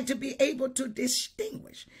and to be able to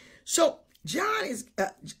distinguish. So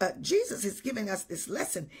Jesus is giving us this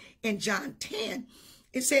lesson in John 10.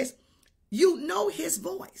 It says, you know his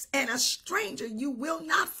voice, and a stranger you will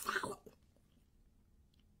not follow.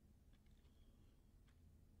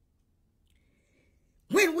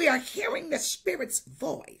 When we are hearing the Spirit's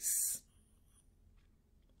voice,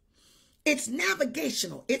 it's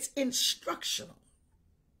navigational, it's instructional.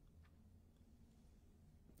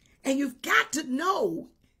 And you've got to know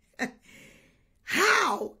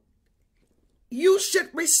how you should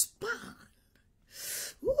respond.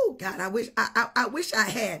 Oh, God, I wish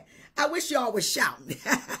y'all was shouting.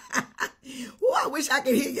 I wish I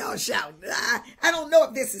could hear y'all shouting. I don't know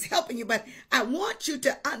if this is helping you, but I want you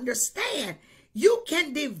to understand you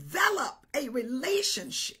can develop a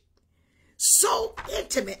relationship so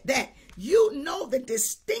intimate that you know the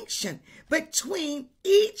distinction between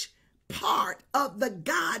each part of the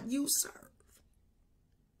God you serve.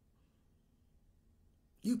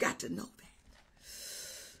 You got to know that.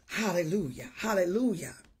 Hallelujah.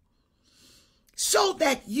 Hallelujah. So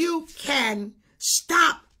that you can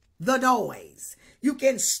stop the noise. You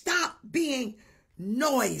can stop being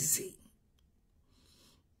noisy.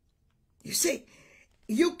 You see,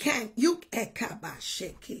 you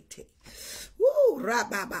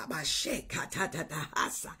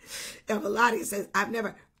Evelati says, I've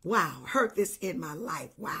never, heard this in my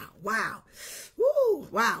life. Wow.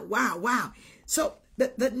 So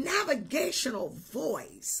the navigational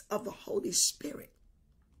voice of the Holy Spirit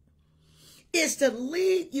is to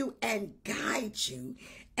lead you and guide you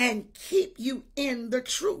and keep you in the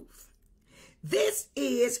truth. This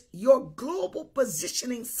is your global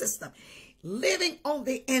positioning system living on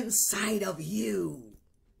the inside of you.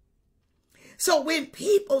 So when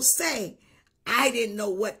people say, I didn't know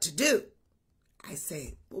what to do, I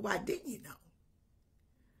say, well, why didn't you know?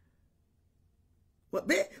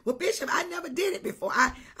 Well, Bishop, I never did it before.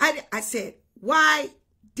 I said, why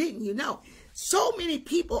didn't you know? So many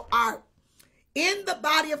people are in the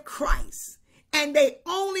body of Christ, and they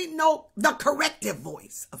only know the corrective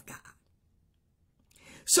voice of God.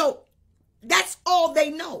 So that's all they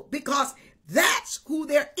know, because that's who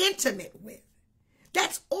they're intimate with.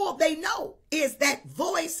 That's all they know, is that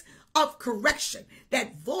voice of correction,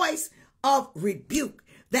 that voice of rebuke,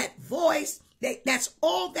 that voice. That's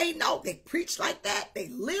all they know. They preach like that. They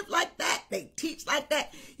live like that. They teach like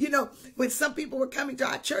that. You know, when some people were coming to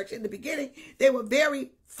our church in the beginning, they were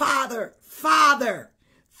very Father.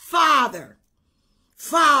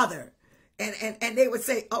 And they would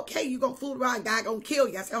say, okay, you're going to fool around, God going to kill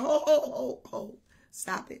you. I said, ho,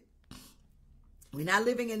 stop it. We're not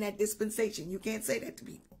living in that dispensation. You can't say that to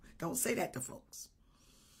people. Don't say that to folks.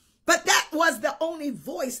 But that was the only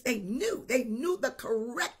voice they knew. They knew the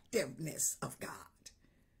correctiveness of God.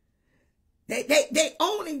 They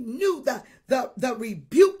only knew the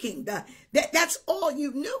rebuking. That's all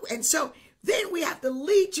you knew. And so then we have to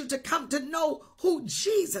lead you to come to know who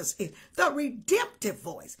Jesus is, the redemptive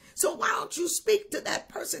voice. So why don't you speak to that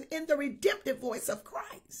person in the redemptive voice of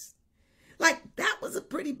Christ? Like, that was a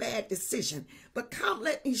pretty bad decision. But come,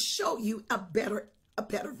 let me show you a better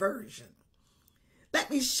version. Let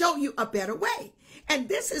me show you a better way. And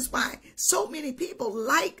this is why so many people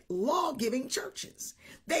like law-giving churches.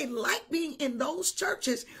 They like being in those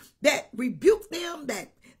churches that rebuke them,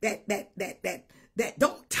 that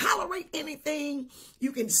don't tolerate anything.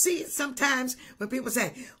 You can see it sometimes when people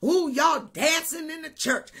say, "Ooh, y'all dancing in the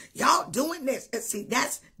church. Y'all doing this." And see,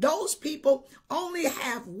 those people only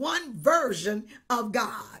have one version of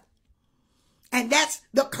God. And that's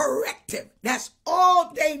the corrective. That's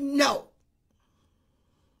all they know.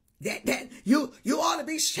 That you ought to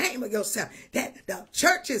be ashamed of yourself. That the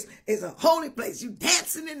church is a holy place. You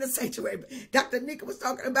dancing in the sanctuary. Dr. Nika was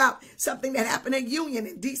talking about something that happened at Union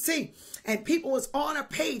in D.C. And people was on a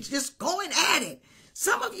page just going at it.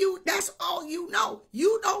 Some of you, that's all you know.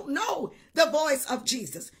 You don't know the voice of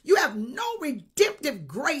Jesus. You have no redemptive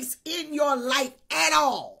grace in your life at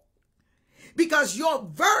all. Because your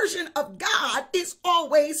version of God is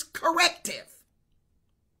always corrective.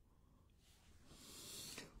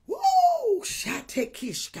 Woo,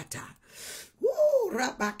 shatekishkata. Woo,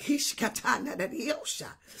 rabakishkata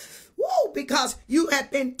nadadiosha. Woo, because you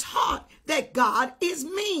have been taught that God is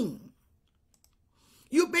mean.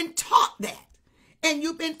 You've been taught that. And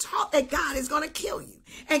you've been taught that God is going to kill you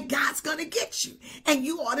and God's going to get you. And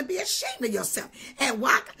you ought to be ashamed of yourself. And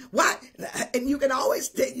why? And you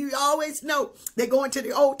always know they go into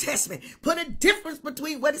the Old Testament. Put a difference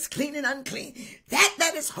between what is clean and unclean.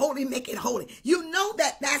 That is holy, make it holy. You know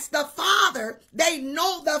that's the Father. They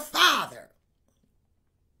know the Father.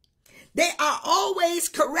 They are always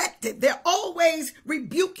corrective. They're always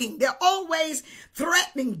rebuking. They're always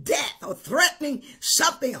threatening death or threatening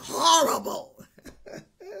something horrible.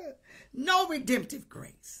 No redemptive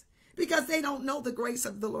grace, because they don't know the grace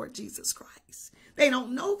of the Lord Jesus Christ. They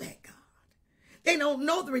don't know that God. They don't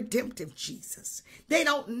know the redemptive Jesus. They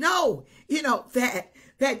don't know,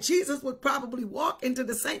 that Jesus would probably walk into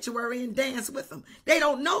the sanctuary and dance with them. They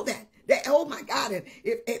don't know that. Oh my God!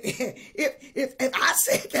 If I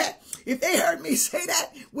say that, if they heard me say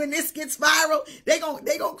that when this gets viral, they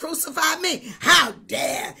gonna crucify me. How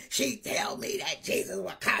dare she tell me that Jesus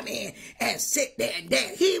will come in and sit there and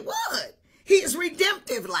dance? He would. He is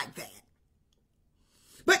redemptive like that.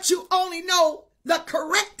 But you only know the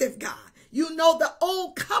corrective God. You know the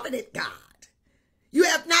old covenant God. You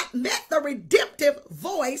have not met the redemptive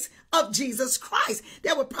voice of Jesus Christ.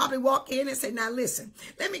 They would probably walk in and say, now listen,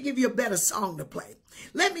 let me give you a better song to play.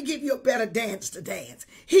 Let me give you a better dance to dance.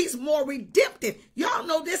 He's more redemptive. Y'all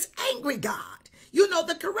know this angry God. You know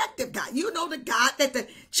the corrective God. You know the God that the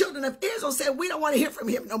children of Israel said, we don't want to hear from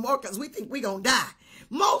him no more because we think we're going to die.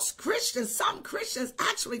 Most Christians, some Christians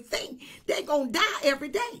actually think they're going to die every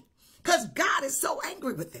day because God is so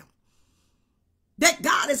angry with them. That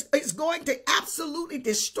God is going to absolutely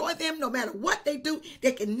destroy them no matter what they do.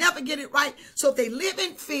 They can never get it right. So if they live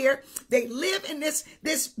in fear, they live in this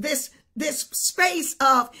space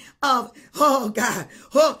of oh God,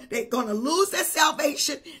 they're going to lose their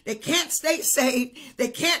salvation. They can't stay saved. They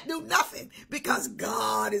can't do nothing because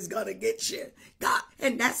God is going to get you. God,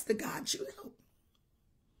 and that's the God you know.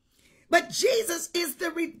 But Jesus is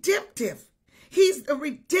the redemptive. He's the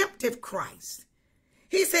redemptive Christ.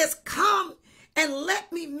 He says, come and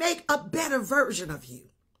let me make a better version of you.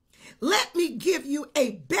 Let me give you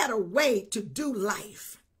a better way to do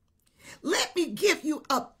life. Let me give you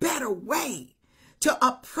a better way to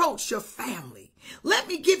approach your family. Let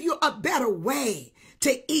me give you a better way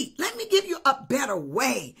to eat. Let me give you a better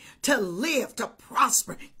way to live, to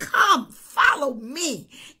prosper. Come, follow me,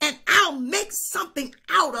 and I'll make something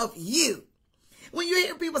out of you. When you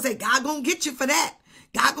hear people say, God gonna get you for that.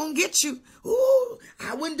 God gonna get you. Ooh,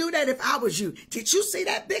 I wouldn't do that if I was you. Did you see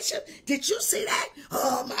that, Bishop? Did you see that?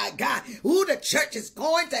 Oh my God. Ooh, the church is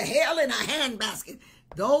going to hell in a handbasket.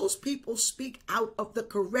 Those people speak out of the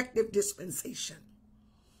corrective dispensation.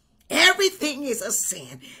 Everything is a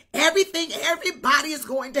sin. Everybody is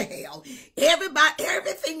going to hell.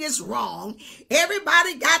 Everything is wrong.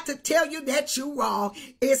 Everybody got to tell you that you're wrong.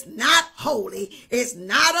 It's not holy. It's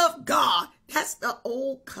not of God. That's the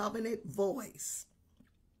old covenant voice.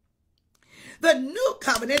 The new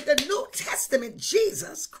covenant, the New Testament,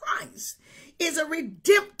 Jesus Christ is a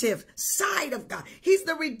redemptive side of God. He's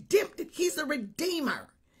the redemptive. He's the redeemer.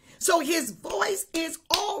 So his voice is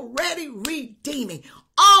already redeeming,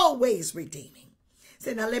 always redeeming.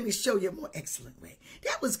 So now let me show you a more excellent way.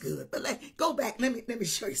 That was good, but go back. Let me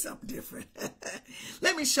show you something different.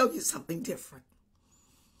 Let me show you something different.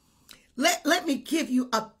 Let me give you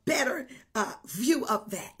a better view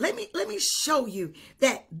of that. Let me show you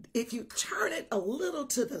that if you turn it a little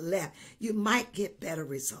to the left, you might get better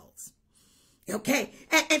results. Okay?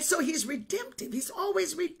 And so he's redemptive. He's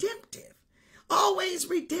always redemptive. Always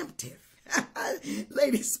redemptive.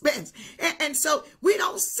 Lady Spence. And so we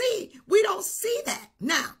don't see that.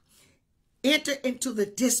 Now, enter into the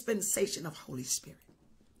dispensation of Holy Spirit.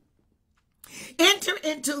 Enter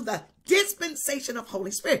into the dispensation of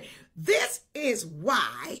Holy Spirit. This is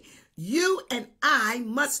why you and I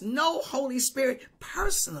must know Holy Spirit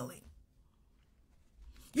personally.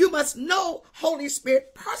 You must know Holy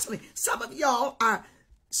Spirit personally. Some of y'all are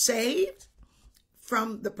saved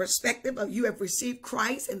from the perspective of you have received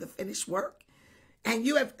Christ and the finished work. And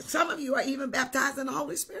some of you are even baptized in the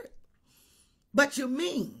Holy Spirit. But you're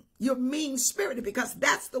mean-spirited because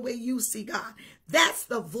that's the way you see God. That's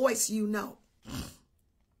the voice you know.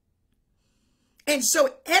 And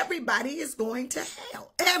so everybody is going to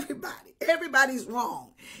hell. Everybody's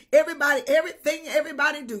wrong. Everything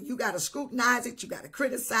everybody do, you got to scrutinize it. You got to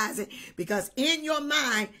criticize it because in your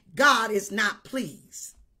mind, God is not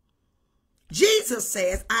pleased. Jesus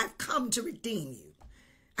says, I've come to redeem you.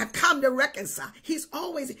 I've come to reconcile. He's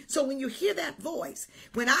always, so when you hear that voice,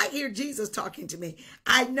 when I hear Jesus talking to me,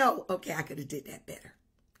 I know, okay, I could have did that better.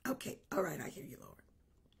 Okay, all right, I hear you, Lord.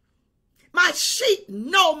 My sheep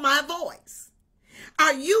know my voice.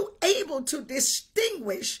 Are you able to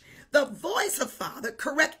distinguish the voice of Father,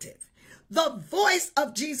 corrective, the voice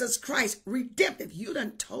of Jesus Christ, redemptive? You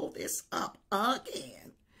done told this up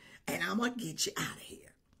again, and I'm going to get you out of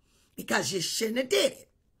here because you shouldn't have did it.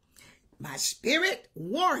 My spirit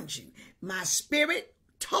warned you. My spirit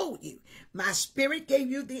told you. My spirit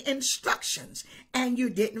gave you the instructions, and you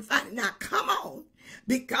didn't find it. Now, come on,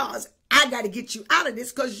 because I got to get you out of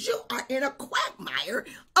this because you are in a quagmire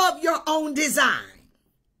of your own design.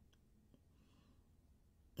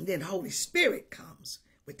 And then Holy Spirit comes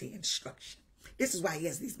with the instruction. This is why he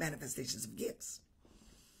has these manifestations of gifts.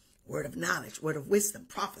 Word of knowledge, word of wisdom,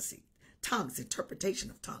 prophecy, tongues,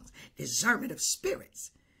 interpretation of tongues, discernment of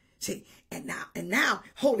spirits. See, and now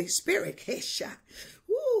Holy Spirit,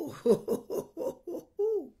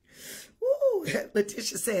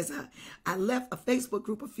 Letitia says, I left a Facebook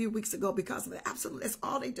group a few weeks ago because of it. Absolutely, that's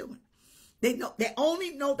all they're doing. They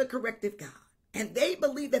only know the corrective God, and they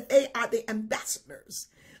believe that they are the ambassadors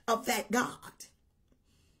of that God.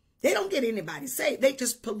 They don't get anybody saved. They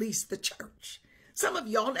just police the church. Some of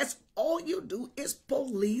y'all, that's all you do is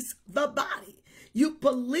police the body. You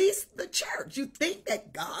police the church. You think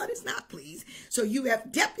that God is not pleased, so you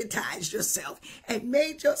have deputized yourself and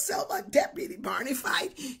made yourself a deputy. Barney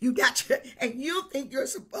Fife, and you think you're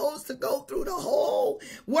supposed to go through the whole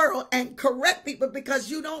world and correct people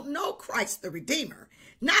because you don't know Christ the Redeemer,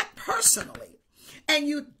 not personally, and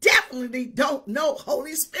you definitely don't know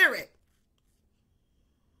Holy Spirit.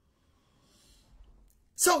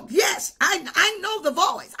 So yes, I know the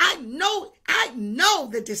voice. I know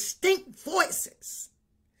the distinct voices.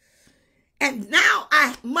 And now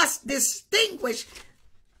I must distinguish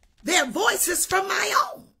their voices from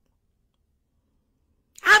my own.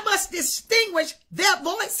 I must distinguish their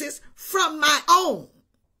voices from my own.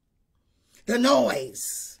 The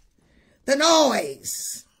noise. The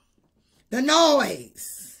noise. The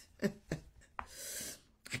noise. I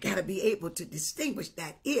got to be able to distinguish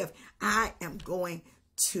that if I am going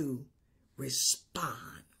to respond.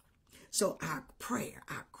 So our prayer,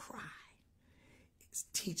 our cry is,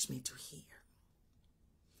 teach me to hear.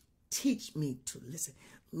 Teach me to listen.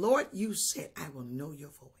 Lord, you said I will know your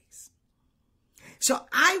voice. So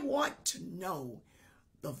I want to know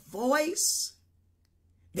the voice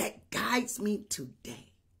that guides me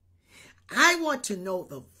today. I want to know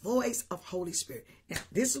the voice of Holy Spirit. Now,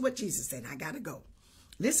 this is what Jesus said. I got to go.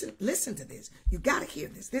 Listen to this. You got to hear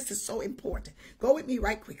this. This is so important. Go with me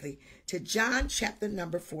right quickly to John chapter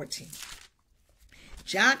number 14.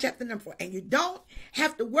 John chapter number 4. And you don't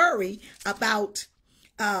have to worry about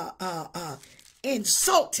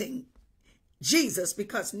insulting Jesus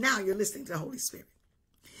because now you're listening to the Holy Spirit.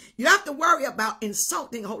 You don't have to worry about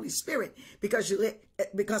insulting Holy Spirit because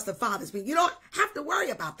the Father's speaking. You don't have to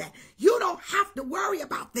worry about that. You don't have to worry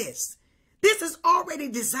about this. This is already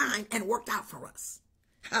designed and worked out for us.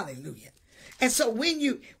 Hallelujah. And so when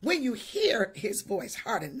you hear his voice,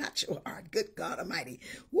 harden not your heart. Good God Almighty.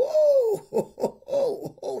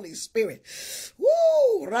 Whoa, Holy Spirit.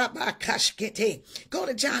 Whoa, Rabakashkete. Go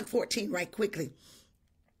to John 14 right quickly.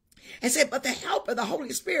 And said, but the helper, the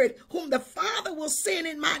Holy Spirit, whom the Father will send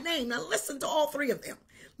in my name. Now listen to all three of them.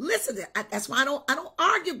 Listen to that. That's why I don't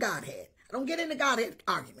argue Godhead. I don't get into Godhead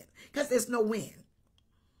argument because there's no win.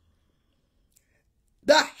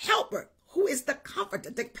 The helper, who is the comforter,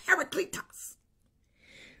 the Parakletos.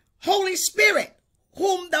 Holy Spirit,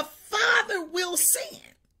 whom the Father will send.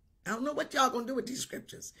 I don't know what y'all going to do with these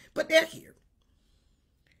scriptures, but they're here.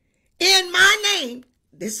 In my name,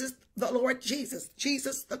 this is the Lord Jesus,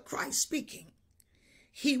 Jesus the Christ speaking.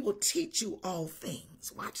 He will teach you all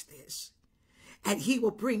things. Watch this. And he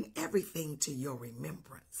will bring everything to your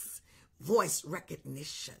remembrance. Voice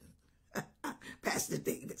recognition. Pastor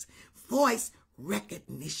Davis. Voice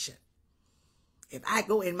recognition. If I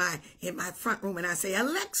go in my front room and I say,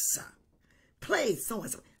 Alexa, play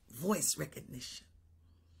so-and-so. Voice recognition.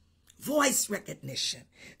 Voice recognition.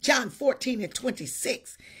 John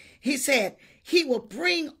 14:26. He said, he will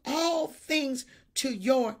bring all things to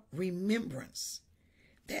your remembrance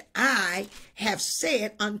that I have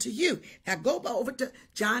said unto you. Now go over to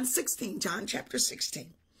John chapter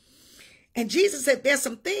 16. And Jesus said, there's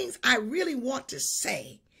some things I really want to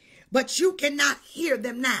say, but you cannot hear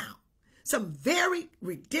them now. Some very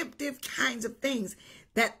redemptive kinds of things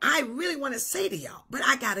that I really want to say to y'all, but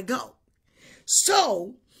I got to go.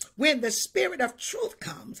 So when the Spirit of truth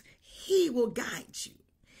comes, he will guide you.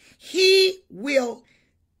 He will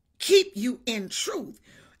keep you in truth,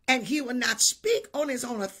 and he will not speak on his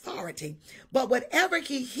own authority, but whatever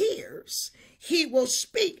he hears, he will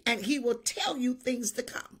speak, and he will tell you things to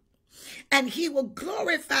come. And he will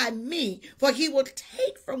glorify me, for he will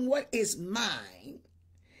take from what is mine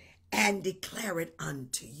and declare it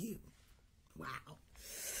unto you. Wow.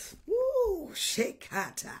 Woo,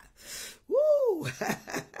 shekata. Woo.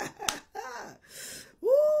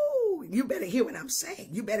 Woo. You better hear what I'm saying.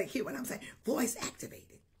 You better hear what I'm saying. Voice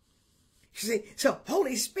activated. You see, so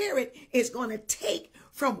Holy Spirit is going to take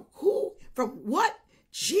from what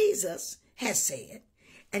Jesus has said,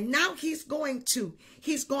 and now he's going to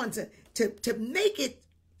make it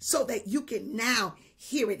so that you can now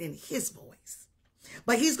hear it in his voice.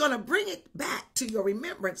 But he's going to bring it back to your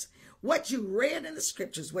remembrance, what you read in the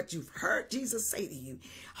scriptures, what you've heard Jesus say to you.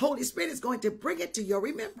 Holy Spirit is going to bring it to your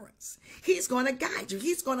remembrance. He's going to guide you.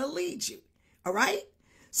 He's going to lead you. All right?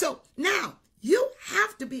 So now you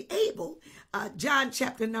have to be able, John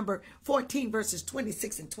chapter number 14, verses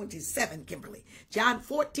 26 and 27, Kimberly. John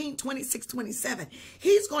 14, 26, 27.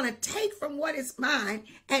 He's going to take from what is mine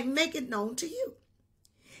and make it known to you.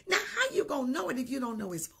 Now, how you going to know it if you don't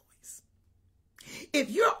know his voice? If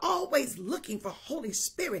you're always looking for Holy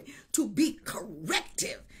Spirit to be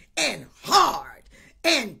corrective and hard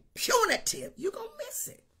and punitive, you're going to miss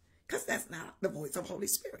it, because that's not the voice of Holy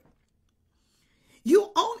Spirit.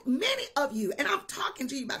 Many of you, and I'm talking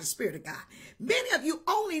to you by the Spirit of God, many of you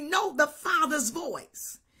only know the Father's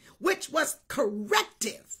voice, which was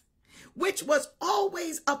corrective, which was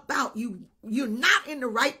always about you. You're not in the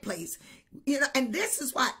right place. You know, and this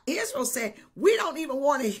is why Israel said, we don't even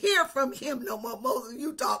want to hear from him no more. Moses,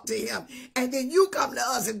 you talk to him, and then you come to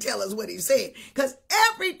us and tell us what he said. Because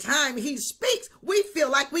every time he speaks, we feel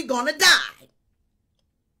like we're going to die.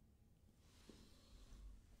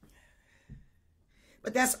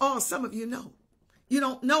 But that's all some of you know. You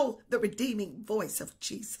don't know the redeeming voice of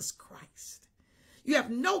Jesus Christ. You have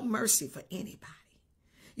no mercy for anybody.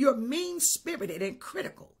 You're mean-spirited and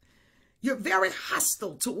critical. You're very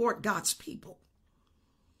hostile toward God's people.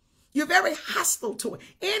 You're very hostile toward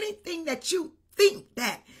anything that you think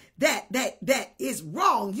that is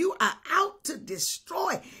wrong. You are out to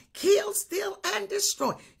destroy, kill, steal, and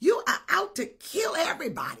destroy. You are out to kill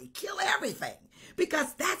everybody, kill everything,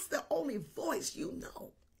 because that's the only voice you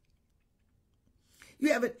know.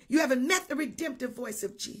 You haven't met the redemptive voice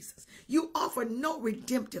of Jesus. You offer no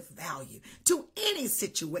redemptive value to any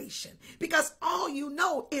situation, because all you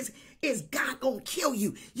know is God gonna kill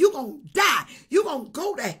you. You're gonna die. You're gonna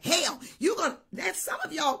go to hell. That some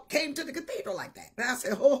of y'all came to the cathedral like that. And I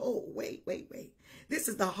said, oh, wait. This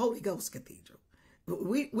is the Holy Ghost Cathedral.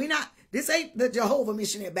 This ain't the Jehovah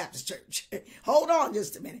Missionary Baptist Church. Hold on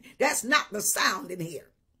just a minute. That's not the sound in here.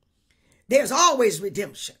 There's always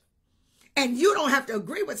redemption. And you don't have to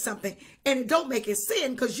agree with something, and it don't make it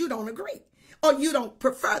sin because you don't agree, or you don't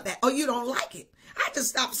prefer that, or you don't like it. I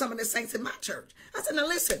just stopped some of the saints in my church. I said, now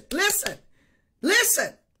listen.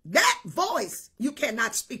 That voice, you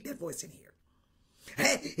cannot speak that voice in here.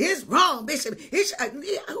 Hey, it's wrong, Bishop.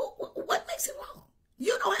 What makes it wrong?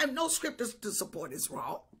 You don't have no scriptures to support it's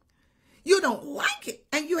wrong. You don't like it,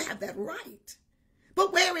 and you have that right.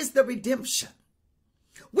 But where is the redemption?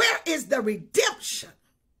 Where is the redemption?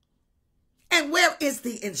 And where is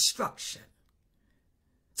the instruction?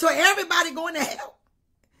 So everybody going to hell?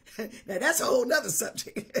 Now that's a whole nother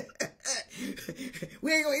subject.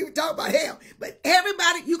 We ain't gonna even talk about hell. But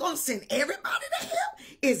everybody, you're gonna send everybody to hell?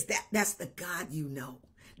 That's the God you know.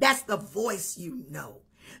 That's the voice you know.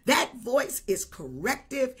 That voice is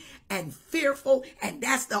corrective and fearful, and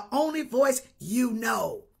that's the only voice you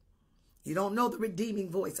know. You don't know the redeeming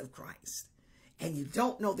voice of Christ, and you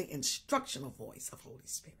don't know the instructional voice of Holy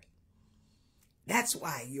Spirit. That's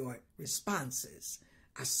why your responses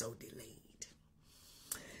are so delayed.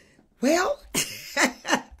 Well,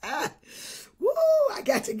 woo, I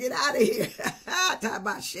got to get out of here.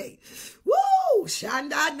 Tabashe. Woo,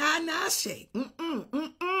 shanda na na she.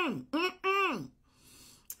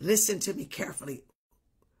 Listen to me carefully.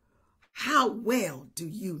 How well do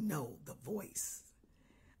you know the voice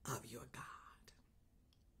of your God?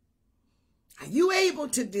 Are you able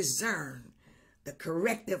to discern the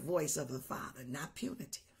corrective voice of the Father, not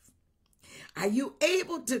punitive? Are you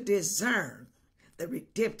able to discern the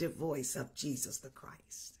redemptive voice of Jesus the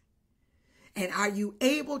Christ? And are you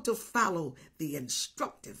able to follow the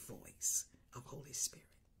instructive voice of Holy Spirit?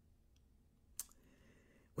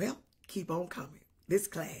 Well, keep on coming. This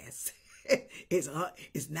class is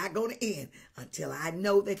not going to end until I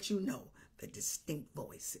know that you know the distinct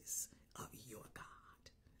voices of your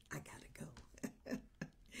God. I got to go.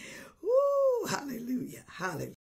 Woo, hallelujah, hallelujah.